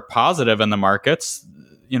things are positive in the markets,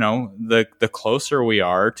 the closer we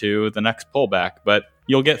are to the next pullback, but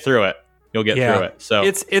you'll get through it. You'll get through it. So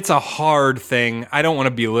it's a hard thing. I don't want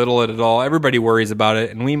to belittle it at all. Everybody worries about it,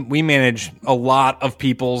 and we manage a lot of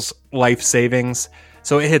people's life savings.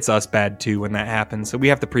 So it hits us bad too when that happens. So we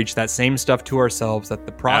have to preach that same stuff to ourselves, that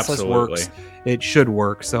the process Absolutely. works. It should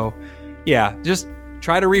work. So yeah, just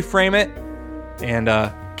try to reframe it and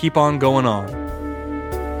keep on going on.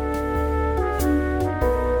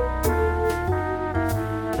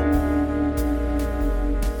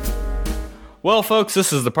 Well, folks,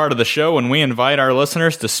 this is the part of the show when we invite our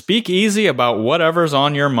listeners to speak easy about whatever's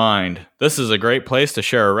on your mind. This is a great place to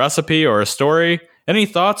share a recipe or a story, any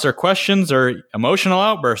thoughts or questions or emotional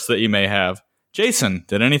outbursts that you may have. Jason,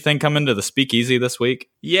 did anything come into the speakeasy this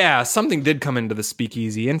week? Yeah, something did come into the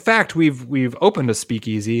speakeasy. In fact, we've opened a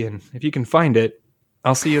speakeasy, and if you can find it,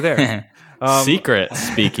 I'll see you there. Secret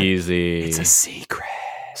speakeasy. It's a secret.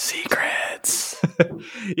 Secrets.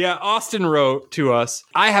 Yeah, Austin wrote to us,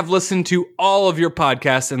 I have listened to all of your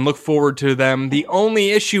podcasts and look forward to them. The only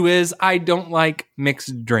issue is I don't like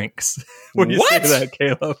mixed drinks. What do you say to that,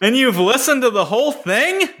 Caleb? And you've listened to the whole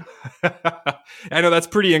thing? I know, that's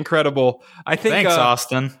pretty incredible. I think. Thanks,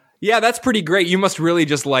 Austin. Yeah, that's pretty great. You must really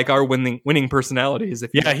just like our winning personalities.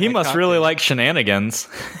 Yeah, he must really like shenanigans.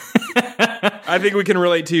 I think we can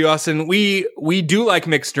relate to you, Austin. We do like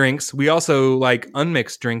mixed drinks. We also like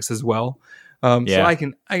unmixed drinks as well. So I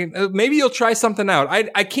can maybe you'll try something out.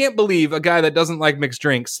 I can't believe a guy that doesn't like mixed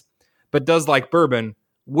drinks but does like bourbon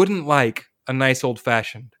wouldn't like a nice old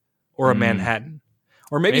fashioned or a Manhattan.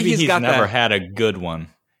 Or maybe he's got never that. had a good one.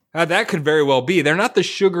 That could very well be. They're not the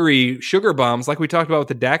sugary sugar bombs like we talked about with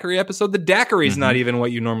the daiquiri episode. The daiquiri is not even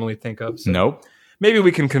what you normally think of. So Nope. maybe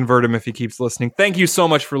we can convert him if he keeps listening. Thank you so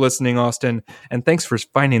much for listening, Austin. And thanks for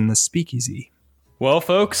finding the speakeasy. Well,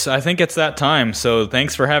 folks, I think it's that time. So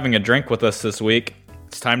thanks for having a drink with us this week.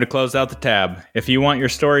 It's time to close out the tab. If you want your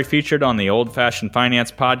story featured on the Old Fashioned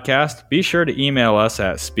Finance podcast, be sure to email us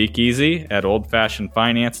at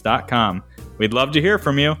speakeasy@oldfashionedfinance.com. We'd love to hear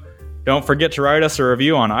from you. Don't forget to write us a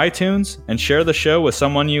review on iTunes and share the show with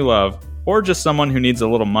someone you love or just someone who needs a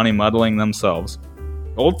little money muddling themselves.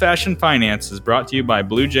 Old Fashioned Finance is brought to you by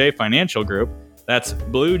Blue Jay Financial Group. That's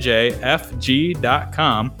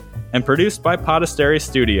bluejfg.com. And produced by Podastery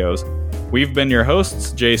Studios. We've been your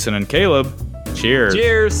hosts, Jason and Caleb. Cheers.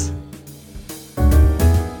 Cheers.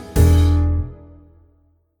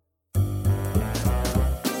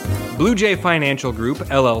 Blue Jay Financial Group,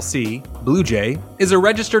 LLC, Blue Jay, is a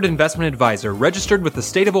registered investment advisor registered with the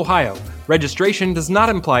state of Ohio. Registration does not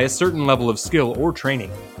imply a certain level of skill or training.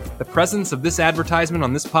 The presence of this advertisement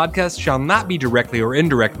on this podcast shall not be directly or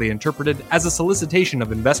indirectly interpreted as a solicitation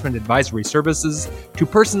of investment advisory services to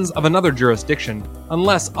persons of another jurisdiction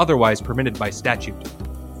unless otherwise permitted by statute.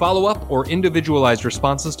 Follow-up or individualized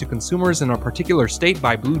responses to consumers in a particular state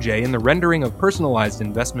by Blue Jay in the rendering of personalized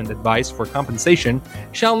investment advice for compensation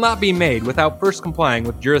shall not be made without first complying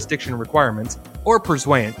with jurisdiction requirements or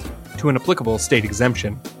pursuant to an applicable state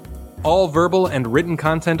exemption. All verbal and written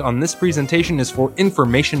content on this presentation is for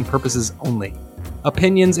information purposes only.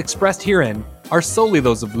 Opinions expressed herein are solely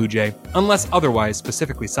those of Blue Jay, unless otherwise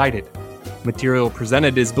specifically cited. Material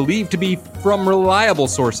presented is believed to be from reliable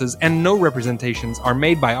sources, and no representations are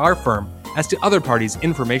made by our firm as to other parties'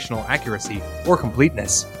 informational accuracy or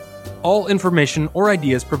completeness. All information or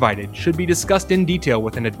ideas provided should be discussed in detail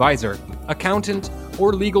with an advisor, accountant,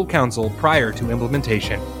 or legal counsel prior to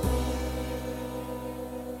implementation.